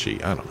think it's a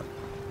she? I don't know.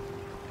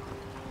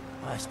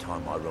 Last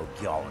time I rode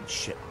Gjalland's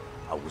ship,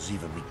 I was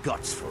even me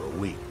guts for a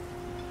week.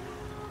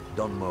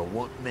 Done more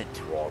what meant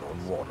to ride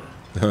on water.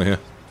 Oh, yeah.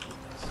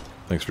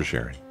 Thanks for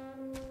sharing.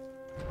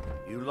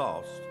 You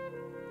lost?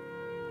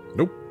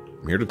 Nope.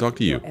 I'm here to talk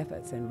to you. Your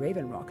efforts in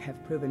Raven Rock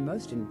have proven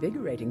most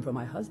invigorating for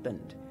my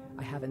husband.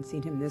 I haven't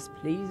seen him this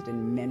pleased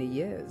in many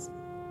years.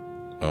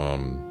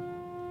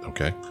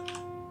 Okay.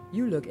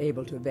 You look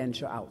able to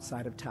venture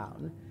outside of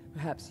town.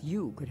 Perhaps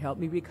you could help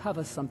me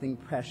recover something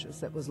precious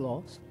that was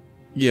lost?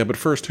 Yeah, but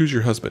first, who's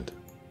your husband?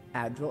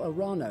 Adril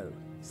Arano,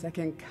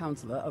 second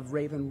counselor of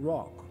Raven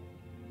Rock.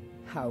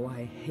 How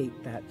I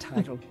hate that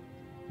title.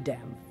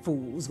 Damn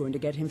fool's going to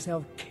get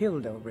himself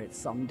killed over it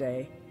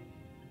someday.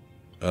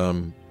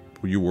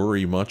 Will you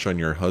worry much on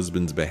your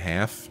husband's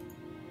behalf?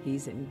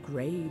 He's in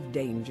grave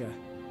danger,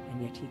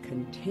 and yet he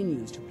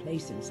continues to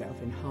place himself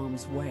in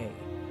harm's way.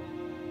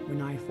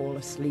 When I fall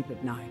asleep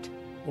at night,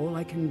 all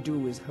I can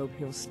do is hope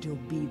he'll still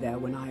be there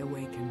when I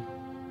awaken.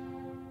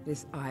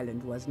 This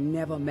island was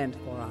never meant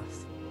for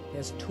us.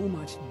 There's too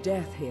much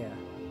death here.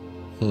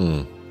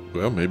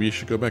 Well, maybe you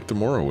should go back to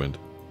Morrowind.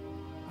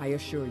 I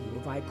assure you,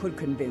 if I could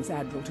convince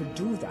Adril to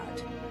do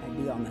that,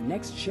 I'd be on the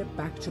next ship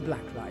back to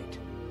Blacklight.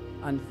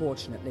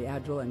 Unfortunately,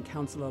 Adril and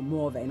Councillor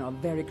Morvain are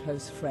very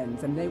close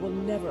friends, and they will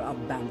never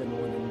abandon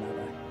one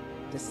another,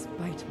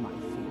 despite my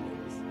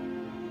feelings.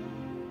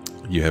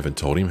 You haven't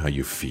told him how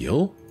you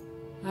feel?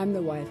 I'm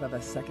the wife of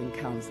a second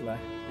counselor,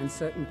 and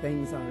certain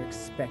things are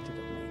expected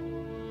of me.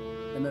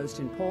 The most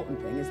important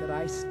thing is that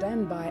I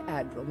stand by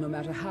Adril no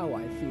matter how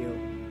I feel,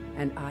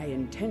 and I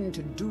intend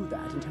to do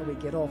that until we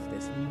get off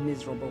this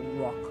miserable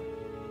rock.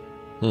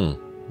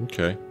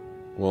 Okay.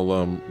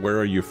 Well, where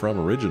are you from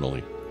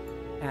originally?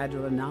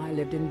 Adril and I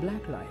lived in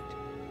Blacklight,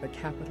 the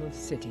capital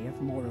city of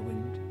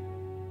Morrowind.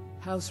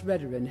 House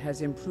Redoran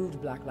has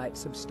improved Blacklight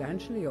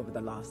substantially over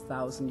the last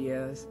 1,000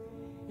 years.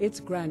 Its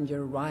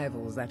grandeur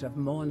rivals that of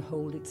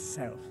Mournhold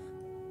itself.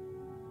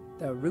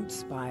 The root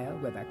spire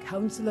where the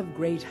Council of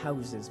Great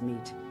Houses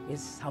meet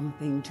is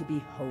something to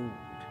behold.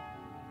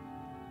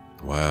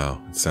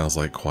 Wow, it sounds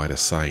like quite a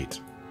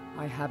sight.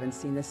 I haven't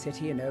seen the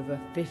city in over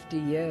 50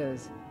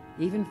 years.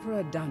 Even for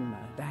a Dunmer,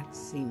 that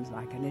seems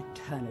like an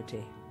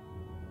eternity.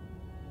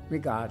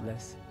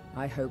 Regardless,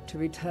 I hope to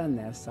return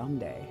there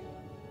someday,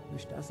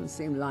 which doesn't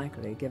seem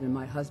likely given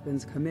my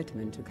husband's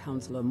commitment to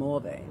Councillor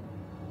Morvain.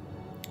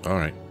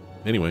 Alright.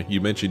 Anyway,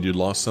 you mentioned you'd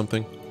lost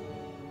something?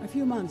 A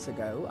few months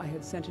ago, I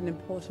had sent an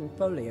important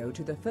folio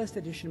to the first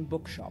edition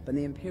bookshop in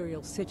the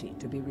Imperial City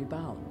to be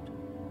rebound.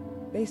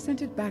 They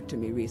sent it back to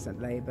me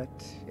recently, but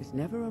it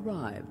never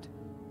arrived.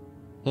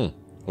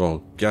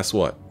 Well, guess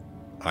what?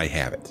 I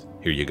have it.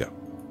 Here you go.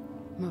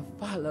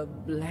 Mephala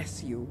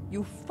bless you.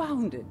 You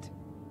found it.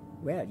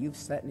 Well, you've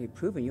certainly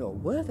proven your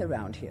worth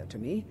around here to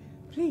me.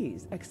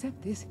 Please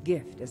accept this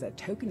gift as a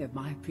token of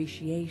my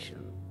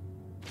appreciation.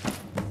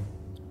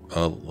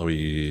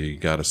 We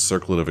got a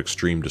circlet of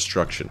extreme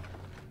destruction.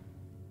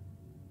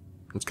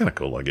 It's kind of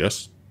cool, I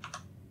guess.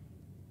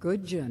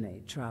 Good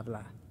journey,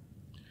 traveler.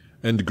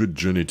 And good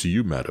journey to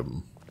you,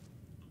 madam.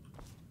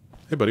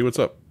 Hey, buddy, what's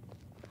up?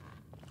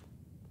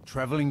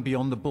 Traveling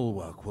beyond the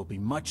bulwark will be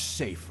much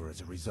safer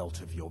as a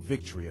result of your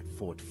victory at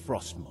Fort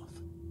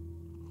Frostmoth.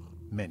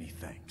 Many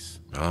thanks.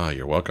 Ah,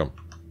 you're welcome.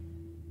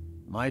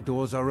 My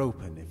doors are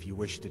open if you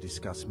wish to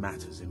discuss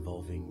matters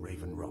involving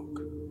Raven Rock.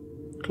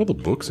 Look at all the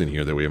books in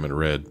here that we haven't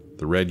read.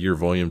 The Red Year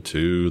Volume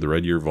 2, the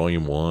Red Year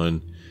Volume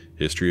 1,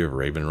 History of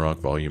Raven Rock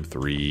Volume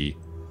 3,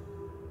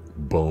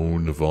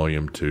 Bone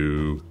Volume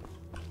 2.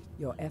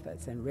 Your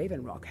efforts in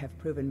Raven Rock have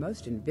proven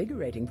most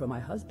invigorating for my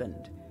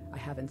husband. I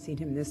haven't seen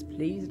him this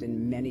pleased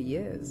in many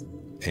years.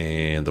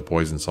 And the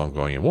Poison Song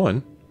Volume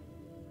 1.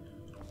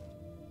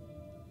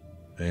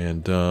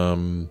 And,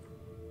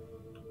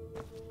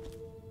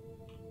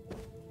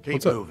 Keep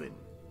what's up? moving.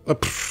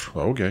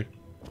 Okay.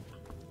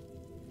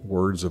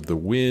 Words of the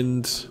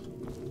Wind.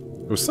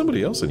 There was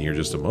somebody else in here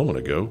just a moment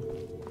ago.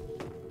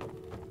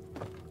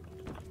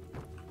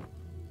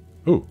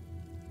 Ooh.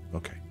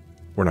 Okay.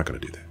 We're not going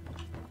to do that.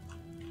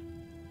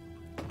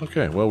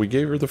 Okay, well, we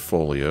gave her the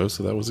folio,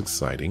 so that was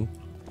exciting.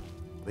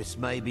 This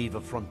may be the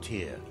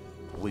frontier,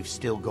 but we've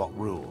still got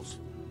rules.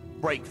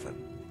 Break them,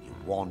 you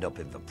wind up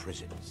in the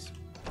prisons.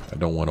 I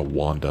don't want to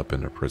wand up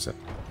in a prison.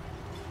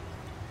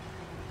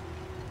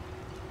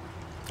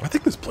 I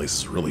think this place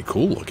is really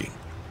cool looking.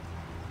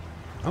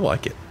 I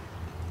like it.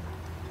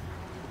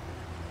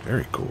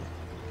 Very cool.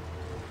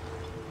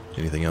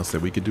 Anything else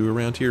that we could do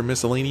around here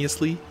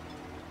miscellaneously?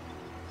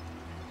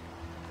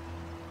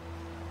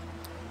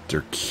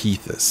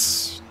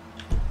 Derkeithus.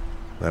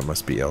 That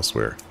must be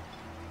elsewhere.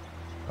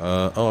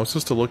 Oh, I'm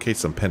supposed to locate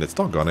some pendants.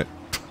 Doggone it.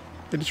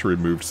 I just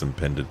removed some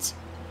pendants.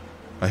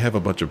 I have a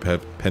bunch of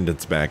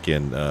pendants back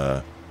in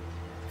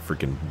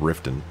freaking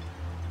Riften.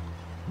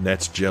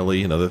 Net's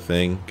jelly, another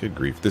thing. Good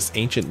grief. This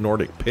ancient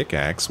Nordic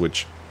pickaxe,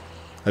 which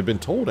I've been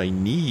told I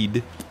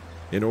need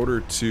in order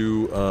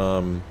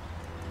to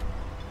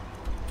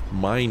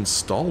mine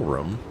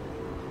Stalrum.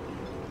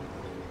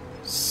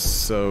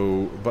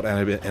 So, but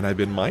I've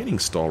been mining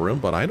Stalrum,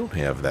 but I don't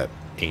have that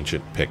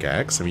ancient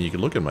pickaxe. I mean, you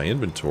can look at my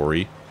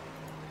inventory,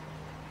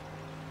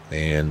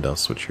 and I'll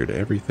switch here to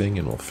everything,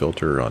 and we'll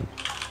filter on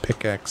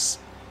pickaxe.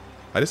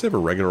 I just have a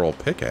regular old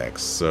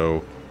pickaxe,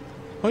 so...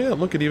 Oh yeah,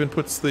 look, it even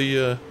puts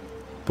the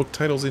book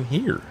titles in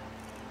here.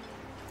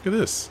 Look at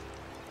this.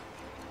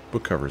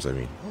 Book covers, I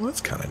mean. Oh,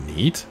 that's kind of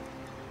neat.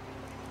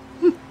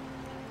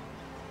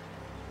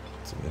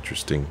 It's an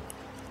interesting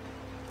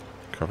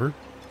cover.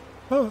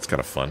 Oh, that's kind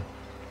of fun.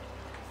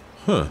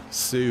 Huh.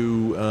 So,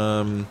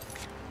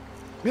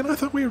 man, I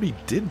thought we already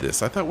did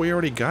this. I thought we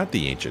already got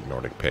the ancient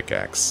Nordic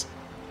pickaxe.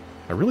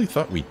 I really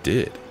thought we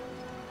did.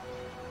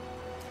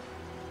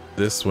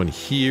 This one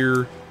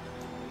here.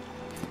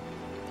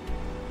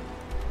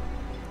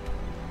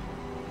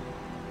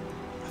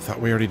 I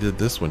thought we already did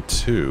this one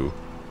too.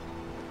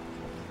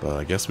 But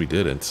I guess we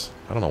didn't.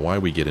 I don't know why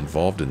we get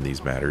involved in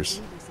these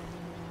matters.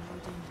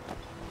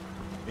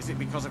 Is it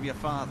because of your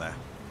father?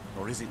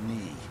 Or is it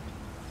me?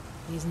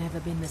 He's never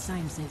been the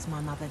same since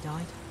my mother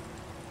died.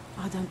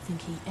 I don't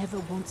think he ever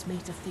wants me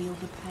to feel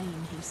the pain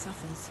he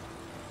suffers.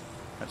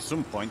 At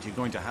some point, you're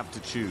going to have to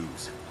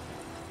choose.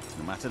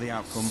 No matter the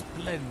outcome,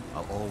 Splendid.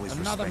 I'll always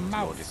Another respect your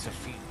mouth to decision.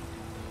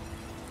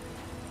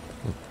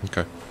 feed.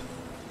 Okay.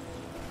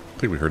 I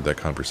think we heard that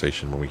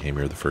conversation when we came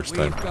here the first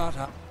time. We've got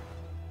a...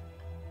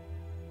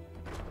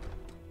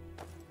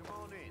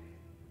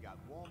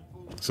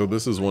 So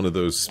this is one of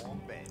those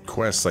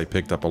quests I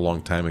picked up a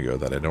long time ago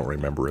that I don't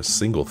remember a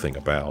single thing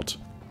about.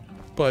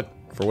 But,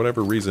 for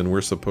whatever reason,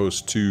 we're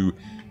supposed to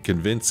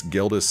convince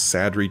Geldis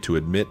Sadri to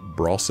admit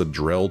Balsa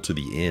Drel to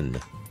the inn.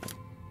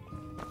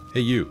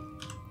 Hey, you.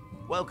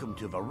 Welcome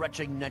to the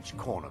Retching Netch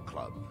Corner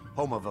Club,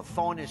 home of the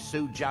finest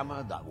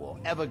Sujammer that will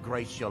ever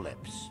grace your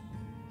lips.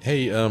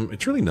 Hey,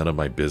 it's really none of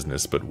my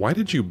business, but why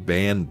did you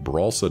ban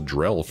Balsa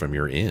Drel from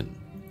your inn?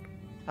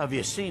 Have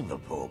you seen the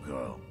poor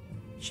girl?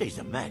 She's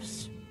a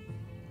mess.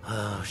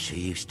 Oh, she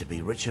used to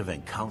be richer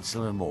than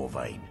Councillor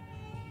Morvain,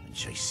 and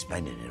she's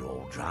spending it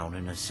all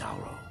drowning in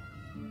sorrow.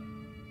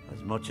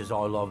 As much as I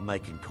love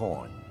making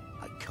coin,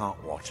 I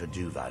can't watch her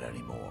do that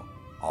anymore.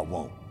 I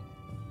won't.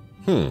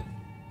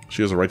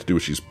 She has a right to do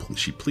what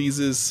she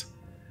pleases.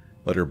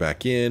 Let her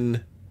back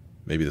in.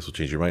 Maybe this will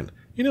change your mind.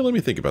 You know, let me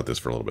think about this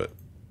for a little bit.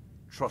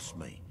 Trust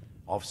me,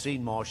 I've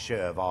seen my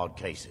share of hard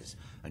cases,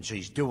 and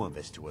she's doing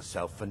this to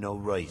herself for no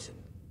reason.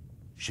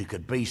 She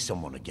could be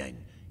someone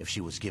again if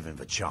she was given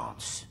the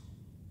chance.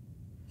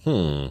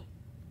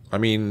 I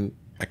mean,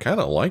 I kind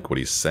of like what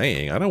he's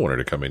saying. I don't want her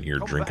to come in here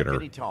drinking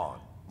her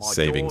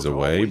savings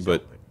away,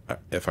 but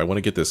if I want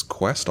to get this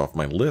quest off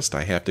my list,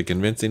 I have to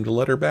convince him to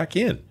let her back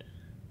in.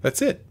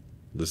 That's it.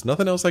 There's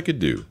nothing else I could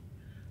do.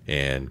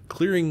 And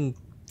clearing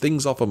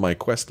things off of my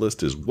quest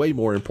list is way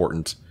more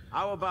important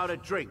How about a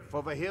drink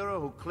for the hero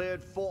who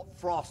cleared Fort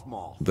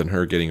Frostmoth? than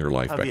her getting her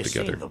life back Have you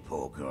together. seen the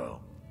poor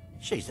girl?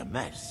 She's a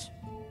mess.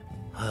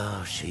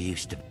 Oh, she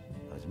used to...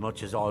 As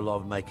much as I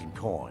love making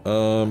coin,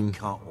 I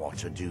can't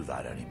watch her do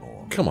that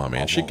anymore. Come on,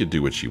 man. She could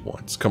do what she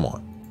wants. Come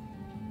on.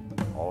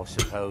 I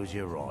suppose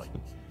you're right.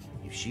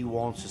 If she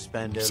wants to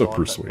spend her So life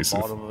persuasive.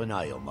 at the bottom of an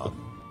ale mug,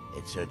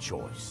 it's her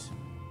choice.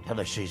 Tell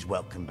her she's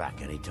welcome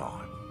back any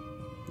time.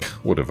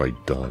 What have I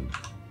done?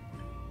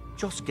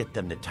 Just get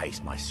them to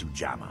taste my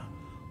Sujammer.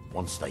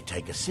 Once they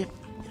take a sip,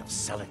 it'll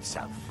sell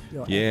itself.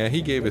 Yeah,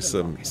 he gave us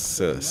some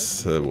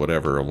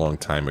whatever a long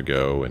time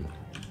ago, and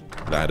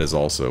that is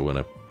also in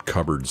a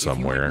cupboard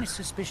somewhere. If you witness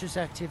suspicious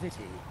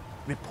activity,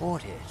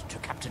 report it to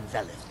Captain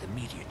Veleth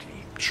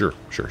immediately. Sure.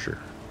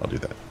 I'll do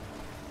that.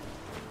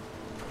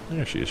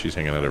 There she is. She's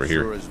hanging out over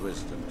here. Sure is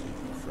wisdom to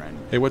you, friend.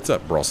 Hey, what's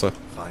up, Balsa?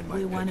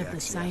 We're one of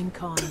the same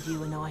kind,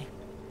 you and I.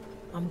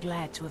 I'm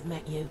glad to have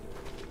met you.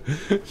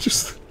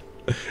 Just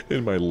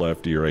in my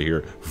left ear, I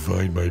hear,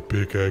 "Find my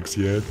pickaxe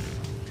yet?"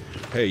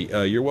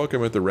 Hey, you're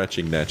welcome at the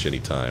Retching Netch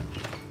anytime.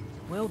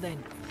 Well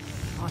then,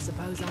 I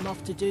suppose I'm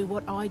off to do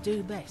what I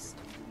do best.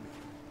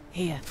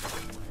 Here,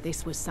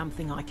 this was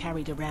something I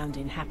carried around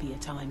in happier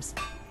times.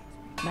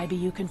 Maybe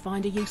you can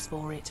find a use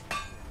for it.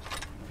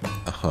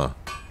 Uh-huh.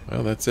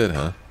 Well, that's it,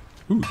 huh?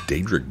 Ooh,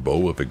 Daedric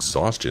Bow of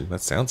Exhaustion.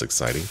 That sounds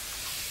exciting.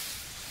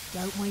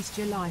 Don't waste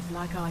your life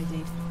like I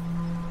did.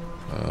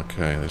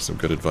 Okay, there's some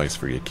good advice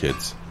for you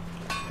kids.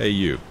 Hey,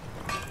 you.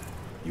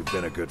 You've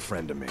been a good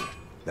friend to me.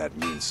 That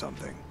means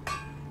something.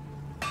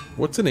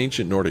 What's an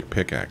ancient Nordic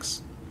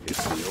pickaxe?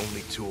 It's the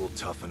only tool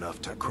tough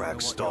enough to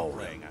crack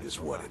Stalring, is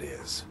what it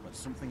is.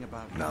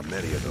 Not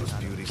many of those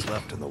beauties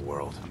left in the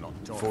world.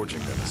 Forging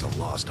them is a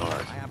lost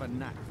art.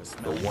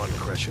 The one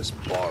Cresius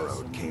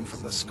borrowed came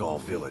from the Skull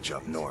village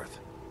up north.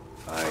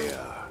 I,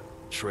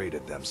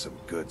 traded them some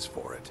goods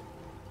for it.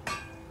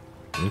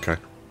 Okay.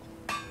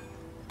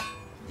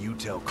 You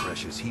tell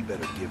Cresius he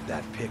better give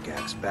that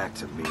pickaxe back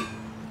to me,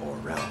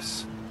 or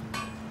else.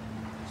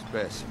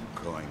 Best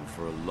going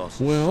for a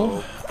lost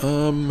Well,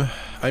 soul.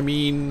 I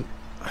mean,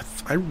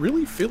 I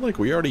really feel like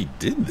we already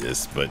did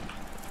this, but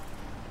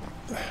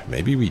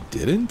maybe we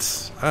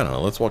didn't? I don't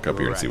know. Let's walk up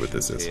here and see what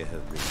this is.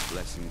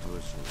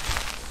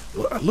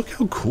 Look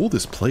how cool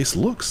this place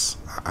looks.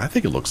 I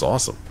think it looks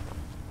awesome.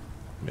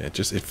 I mean, it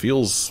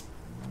feels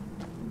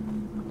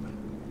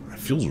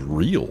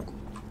real.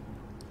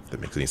 If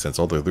that makes any sense.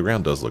 Although the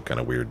ground does look kind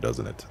of weird,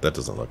 doesn't it? That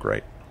doesn't look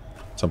right.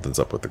 Something's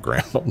up with the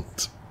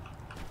ground.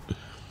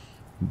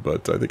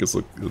 But I think it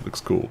looks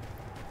cool.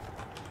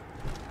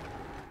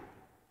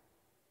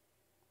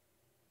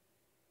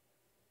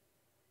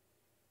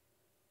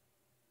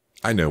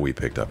 I know we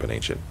picked up an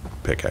ancient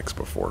pickaxe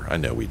before. I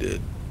know we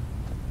did.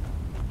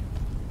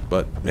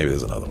 But maybe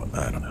there's another one.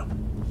 I don't know.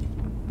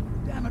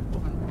 Damn it,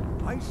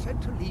 woman. I said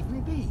to leave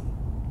me be.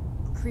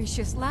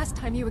 Cresius, last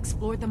time you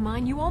explored the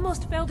mine, you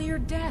almost fell to your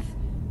death.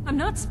 I'm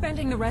not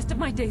spending the rest of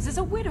my days as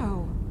a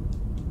widow.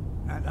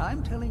 And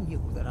I'm telling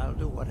you that I'll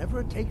do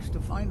whatever it takes to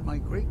find my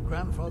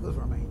great-grandfather's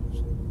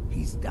remains.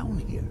 He's down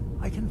here.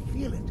 I can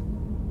feel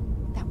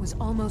it. That was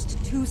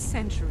almost 2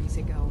 centuries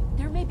ago.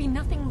 There may be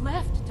nothing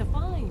left to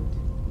find.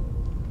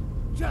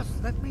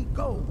 Just let me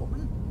go,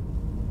 woman.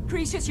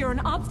 Cresius, you're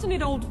an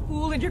obstinate old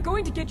fool, and you're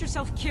going to get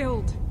yourself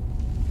killed.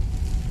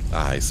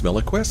 I smell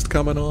a quest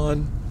coming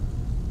on.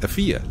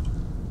 Aphia.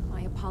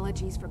 My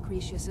apologies for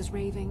Cresius's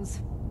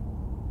ravings.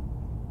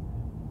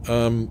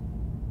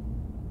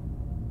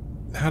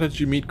 How did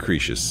you meet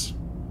Cresius?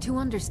 To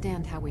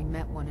understand how we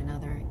met one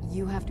another,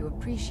 you have to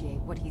appreciate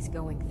what he's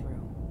going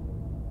through.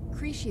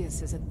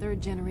 Cresius is a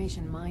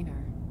 3rd-generation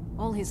miner.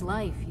 All his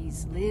life,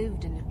 he's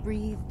lived and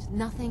breathed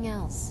nothing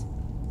else.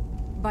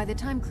 By the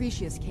time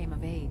Cresius came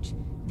of age,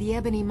 the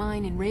ebony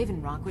mine in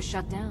Raven Rock was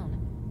shut down.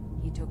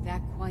 He took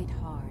that quite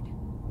hard.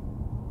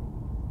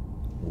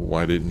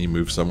 Why didn't he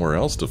move somewhere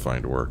else to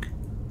find work?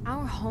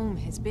 Our home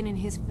has been in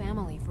his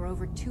family for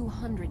over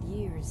 200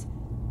 years.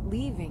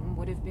 Leaving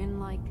would have been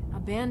like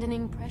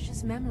abandoning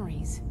precious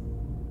memories.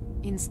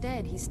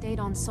 Instead, he stayed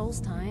on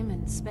Solstheim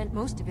and spent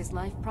most of his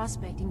life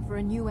prospecting for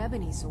a new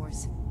ebony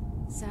source.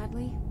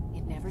 Sadly,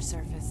 it never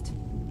surfaced.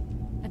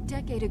 A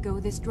decade ago,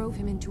 this drove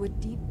him into a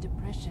deep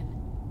depression.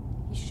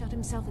 He shut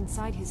himself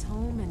inside his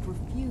home and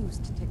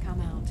refused to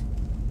come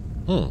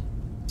out.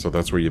 So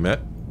that's where you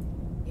met?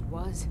 It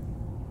was.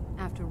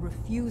 After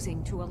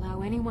refusing to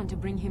allow anyone to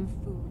bring him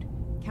food,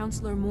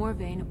 Councillor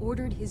Morvain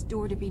ordered his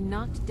door to be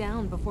knocked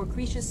down before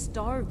Cresius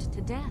starved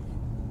to death.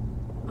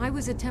 I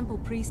was a temple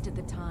priest at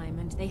the time,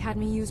 and they had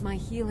me use my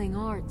healing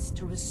arts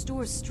to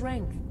restore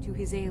strength to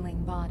his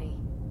ailing body.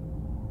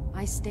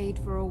 I stayed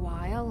for a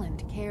while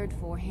and cared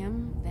for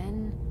him,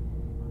 then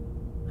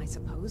I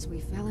suppose we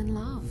fell in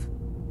love.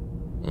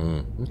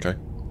 Okay.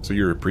 So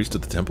you're a priest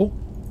at the temple?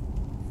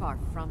 Far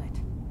from it.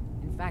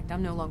 In fact,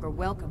 I'm no longer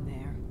welcome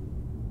there.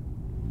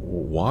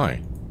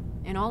 Why?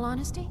 In all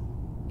honesty,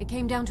 it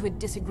came down to a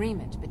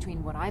disagreement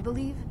between what I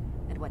believe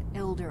and what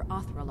Elder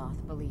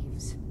Othraloth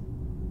believes.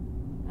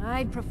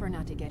 I'd prefer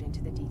not to get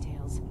into the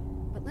details,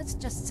 but let's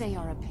just say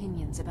our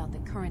opinions about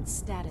the current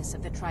status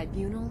of the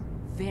tribunal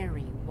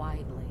vary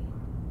widely.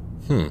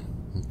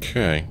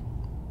 Okay.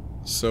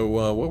 So,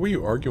 what were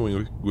you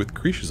arguing with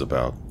Cresius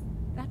about?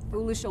 That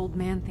foolish old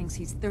man thinks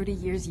he's 30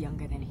 years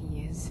younger than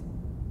he is.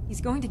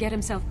 He's going to get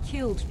himself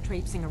killed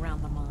traipsing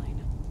around the mine.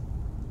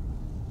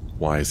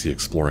 Why is he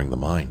exploring the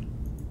mine?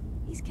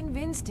 He's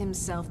convinced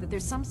himself that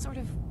there's some sort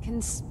of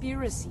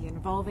conspiracy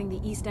involving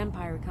the East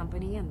Empire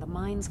Company and the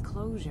mine's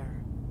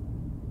closure.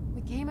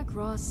 We came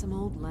across some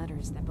old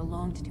letters that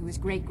belonged to his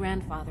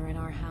great-grandfather in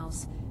our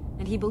house,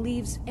 and he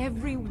believes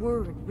every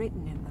word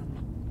written in them.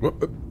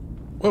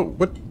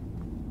 What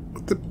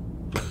the...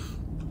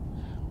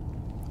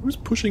 Who's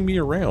pushing me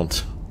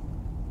around?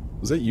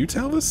 Was that you,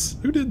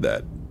 Talvis? Who did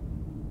that?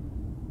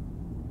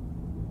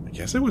 I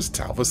guess it was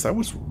Talvis. That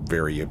was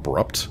very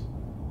abrupt.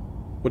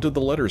 What did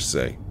the letters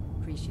say?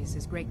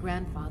 Cresius's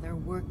great-grandfather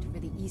worked for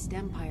the East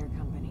Empire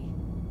Company.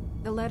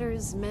 The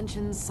letters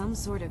mention some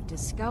sort of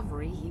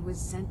discovery he was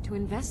sent to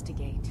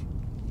investigate.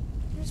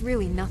 There's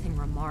really nothing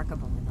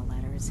remarkable in the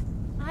letters.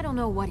 I don't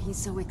know what he's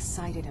so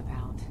excited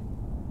about.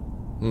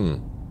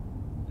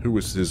 Who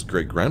was his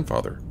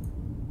great-grandfather?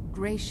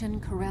 Gratian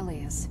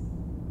Corellius.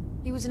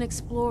 He was an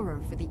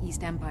explorer for the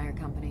East Empire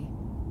Company.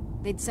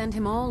 They'd send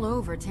him all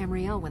over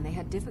Tamriel when they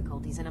had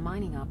difficulties in a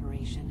mining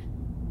operation.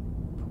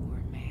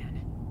 Poor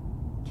man.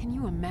 Can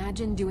you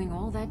imagine doing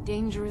all that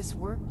dangerous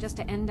work just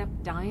to end up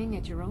dying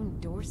at your own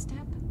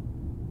doorstep?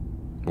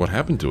 What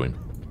happened to him?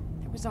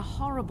 There was a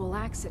horrible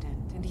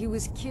accident, and he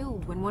was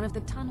killed when one of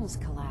the tunnels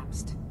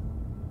collapsed.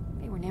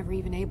 They were never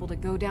even able to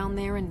go down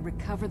there and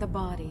recover the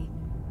body.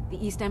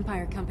 The East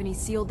Empire Company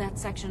sealed that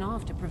section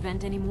off to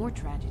prevent any more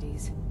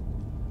tragedies.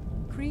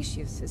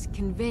 Cretius is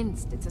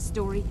convinced it's a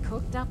story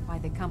cooked up by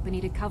the company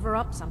to cover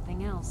up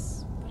something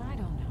else, but I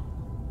don't know.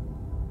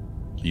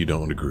 You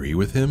don't agree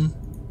with him?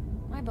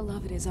 My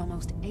beloved is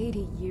almost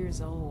 80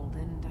 years old,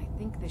 and I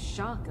think the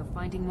shock of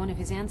finding one of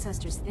his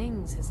ancestors'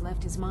 things has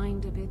left his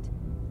mind a bit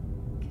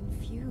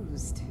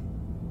confused.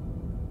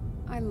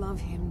 I love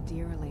him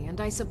dearly,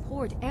 and I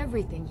support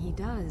everything he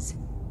does.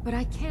 But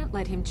I can't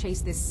let him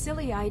chase this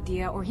silly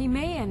idea, or he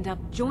may end up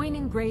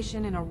joining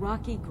Gratian in a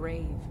rocky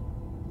grave.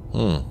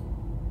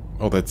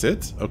 Oh, that's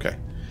it? Okay.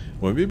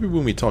 Well, maybe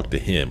when we talk to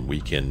him, we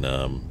can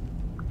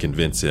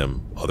convince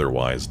him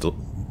otherwise to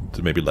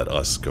maybe let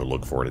us go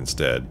look for it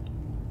instead.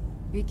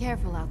 Be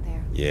careful out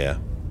there. Yeah.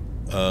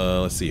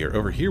 Let's see here.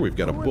 Over here, we've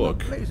got a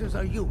book. What places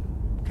are you?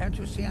 Can't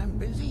you see I'm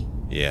busy?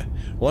 Yeah.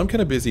 Well, I'm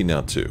kind of busy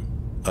now, too.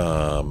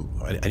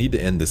 I need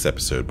to end this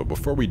episode, but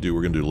before we do,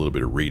 we're going to do a little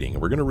bit of reading.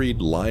 And we're going to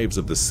read Lives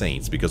of the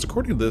Saints, because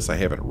according to this, I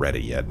haven't read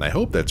it yet, and I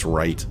hope that's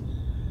right.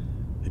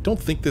 I don't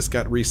think this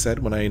got reset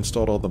when I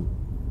installed all the,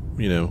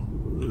 you know,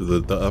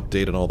 the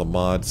update and all the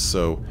mods,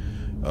 so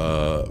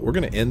we're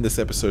going to end this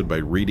episode by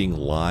reading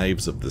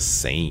Lives of the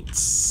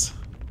Saints.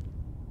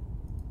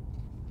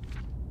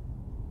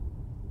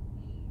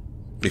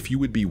 If you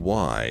would be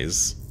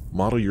wise,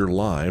 model your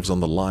lives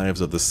on the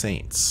lives of the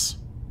saints.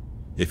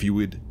 If you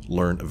would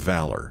learn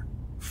valor,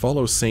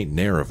 follow Saint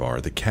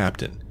Nerevar the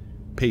Captain,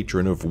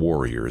 patron of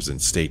warriors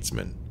and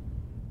statesmen.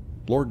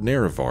 Lord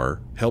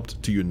Nerevar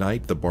helped to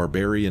unite the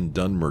barbarian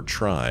Dunmer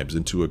tribes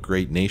into a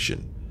great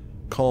nation,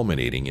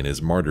 culminating in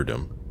his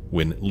martyrdom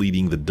when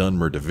leading the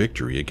Dunmer to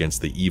victory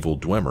against the evil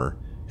Dwemer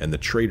and the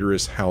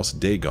traitorous House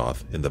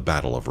Dagoth in the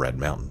Battle of Red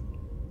Mountain.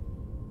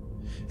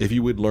 If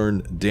you would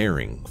learn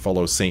daring,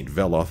 follow Saint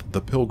Veloth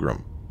the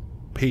Pilgrim,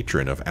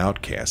 patron of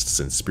outcasts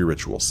and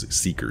spiritual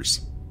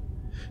seekers.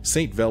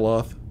 Saint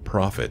Veloth,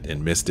 prophet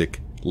and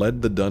mystic,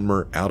 led the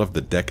Dunmer out of the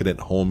decadent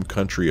home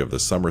country of the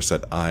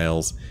Somerset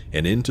Isles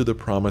and into the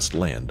promised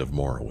land of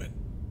Morrowind.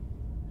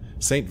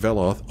 Saint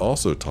Veloth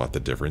also taught the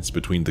difference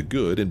between the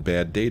good and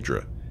bad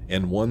Daedra,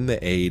 and won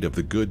the aid of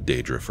the good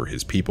Daedra for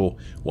his people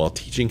while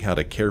teaching how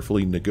to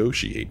carefully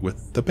negotiate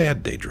with the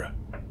bad Daedra.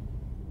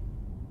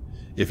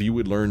 If you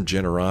would learn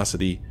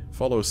generosity,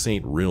 follow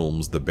Saint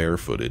Rilms the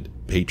Barefooted,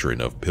 patron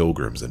of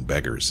pilgrims and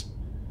beggars.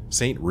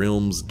 Saint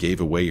Rilms gave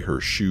away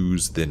her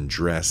shoes, then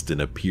dressed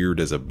and appeared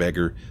as a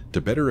beggar to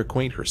better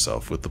acquaint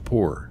herself with the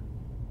poor.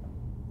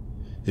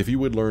 If you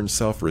would learn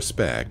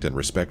self-respect and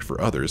respect for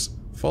others,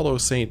 follow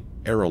Saint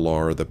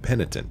Aralar the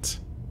Penitent,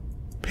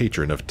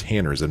 patron of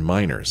tanners and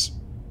miners.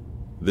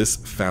 This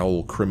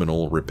foul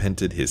criminal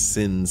repented his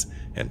sins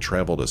and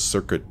traveled a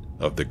circuit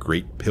of the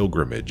great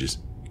pilgrimages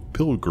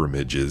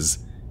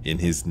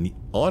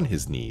on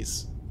his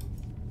knees.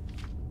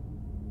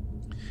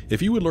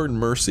 If you would learn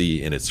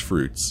mercy and its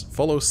fruits,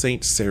 follow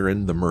Saint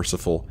Saren the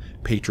Merciful,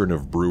 patron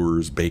of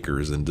brewers,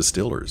 bakers, and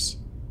distillers.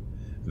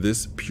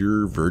 This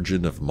pure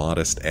virgin of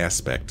modest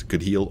aspect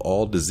could heal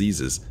all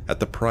diseases at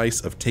the price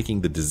of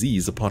taking the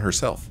disease upon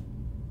herself.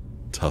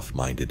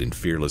 Tough-minded and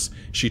fearless,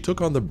 she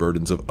took on the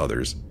burdens of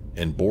others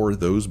and bore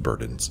those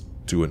burdens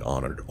to an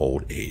honored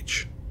old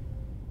age.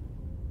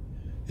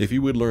 If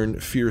you would learn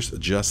fierce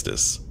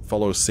justice,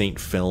 follow Saint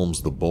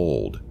Felms the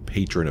Bold,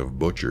 patron of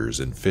butchers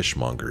and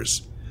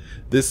fishmongers.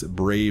 This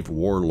brave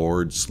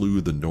warlord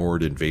slew the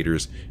Nord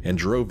invaders and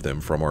drove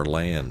them from our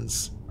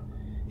lands.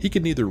 He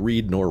could neither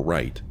read nor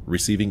write,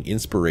 receiving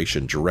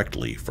inspiration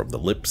directly from the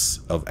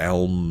lips of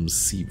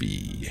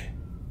Almsevi.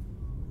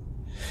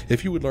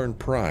 If you would learn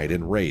pride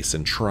in race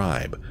and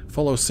tribe,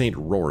 follow Saint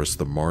Rorus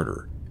the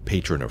Martyr,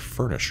 patron of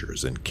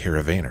furnishers and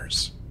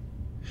caravanners.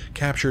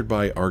 Captured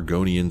by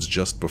Argonians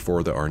just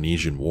before the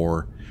Arnesian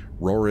War,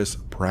 Rorus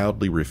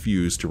proudly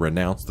refused to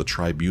renounce the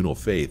tribunal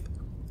faith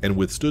and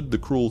withstood the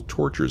cruel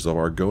tortures of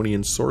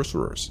Argonian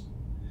sorcerers.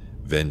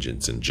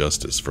 Vengeance and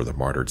justice for the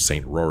martyred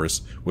Saint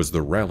Rorus was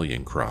the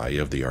rallying cry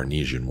of the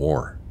Arnesian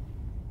War.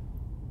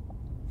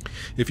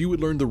 If you would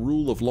learn the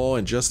rule of law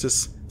and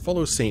justice,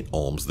 follow Saint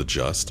Alms the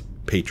Just,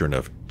 patron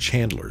of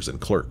chandlers and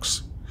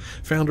clerks.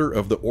 Founder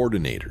of the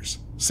Ordinators,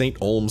 Saint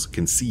Alms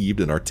conceived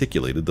and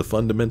articulated the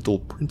fundamental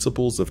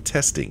principles of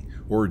testing,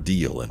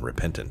 ordeal, and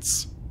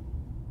repentance.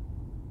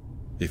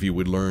 If you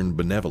would learn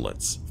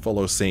benevolence,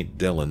 follow Saint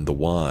Delin the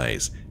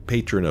Wise,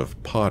 patron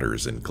of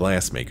potters and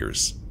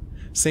glassmakers.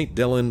 Saint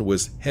Delin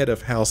was head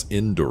of House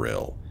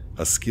Indoril,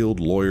 a skilled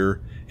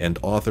lawyer and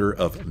author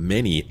of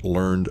many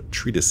learned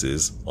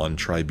treatises on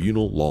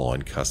tribunal law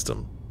and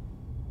custom.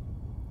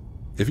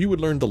 If you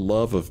would learn the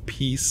love of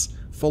peace,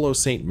 follow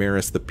Saint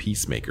Maris the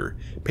Peacemaker,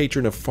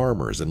 patron of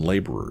farmers and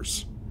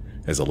laborers.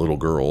 As a little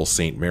girl,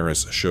 Saint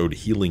Maris showed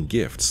healing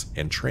gifts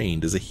and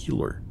trained as a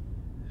healer.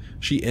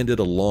 She ended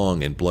a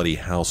long and bloody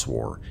house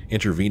war,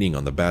 intervening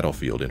on the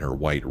battlefield in her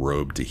white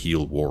robe to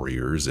heal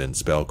warriors and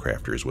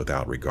spellcrafters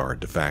without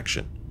regard to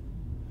faction.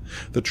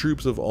 The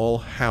troops of all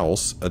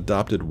house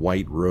adopted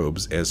white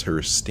robes as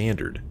her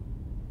standard,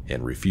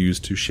 and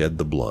refused to shed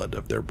the blood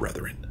of their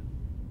brethren.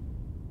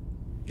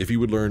 If you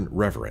would learn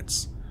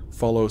reverence,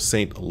 follow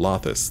Saint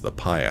Lothus the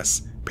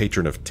Pious,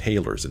 patron of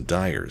tailors and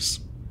dyers,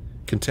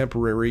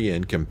 contemporary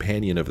and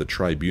companion of the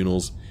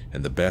tribunals,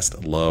 and the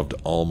best-loved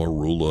Alma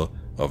Rula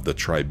of the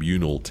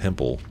Tribunal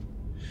Temple.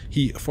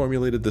 He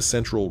formulated the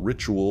central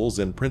rituals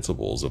and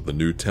principles of the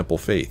new temple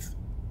faith.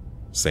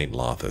 Saint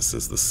Lothus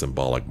is the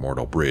symbolic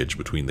mortal bridge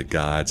between the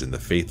gods and the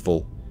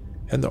faithful,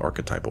 and the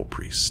archetypal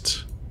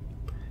priest.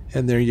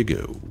 And there you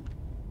go.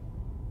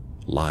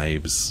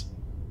 Lives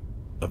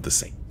of the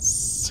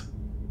Saints.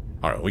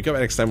 Alright, when we come back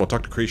next time, we'll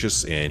talk to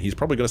Cretius, and he's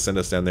probably going to send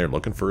us down there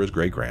looking for his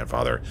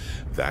great-grandfather.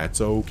 That's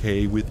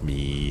okay with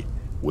me.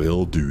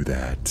 We'll do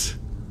that.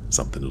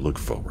 Something to look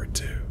forward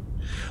to.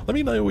 Let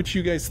me know what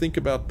you guys think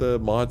about the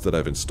mods that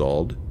I've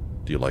installed.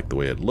 Do you like the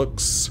way it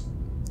looks?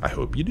 I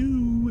hope you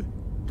do.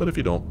 But if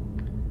you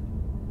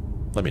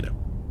don't, let me know.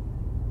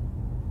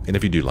 And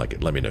if you do like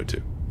it, let me know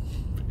too.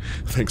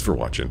 Thanks for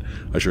watching.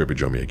 I sure hope you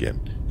join me again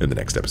in the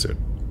next episode.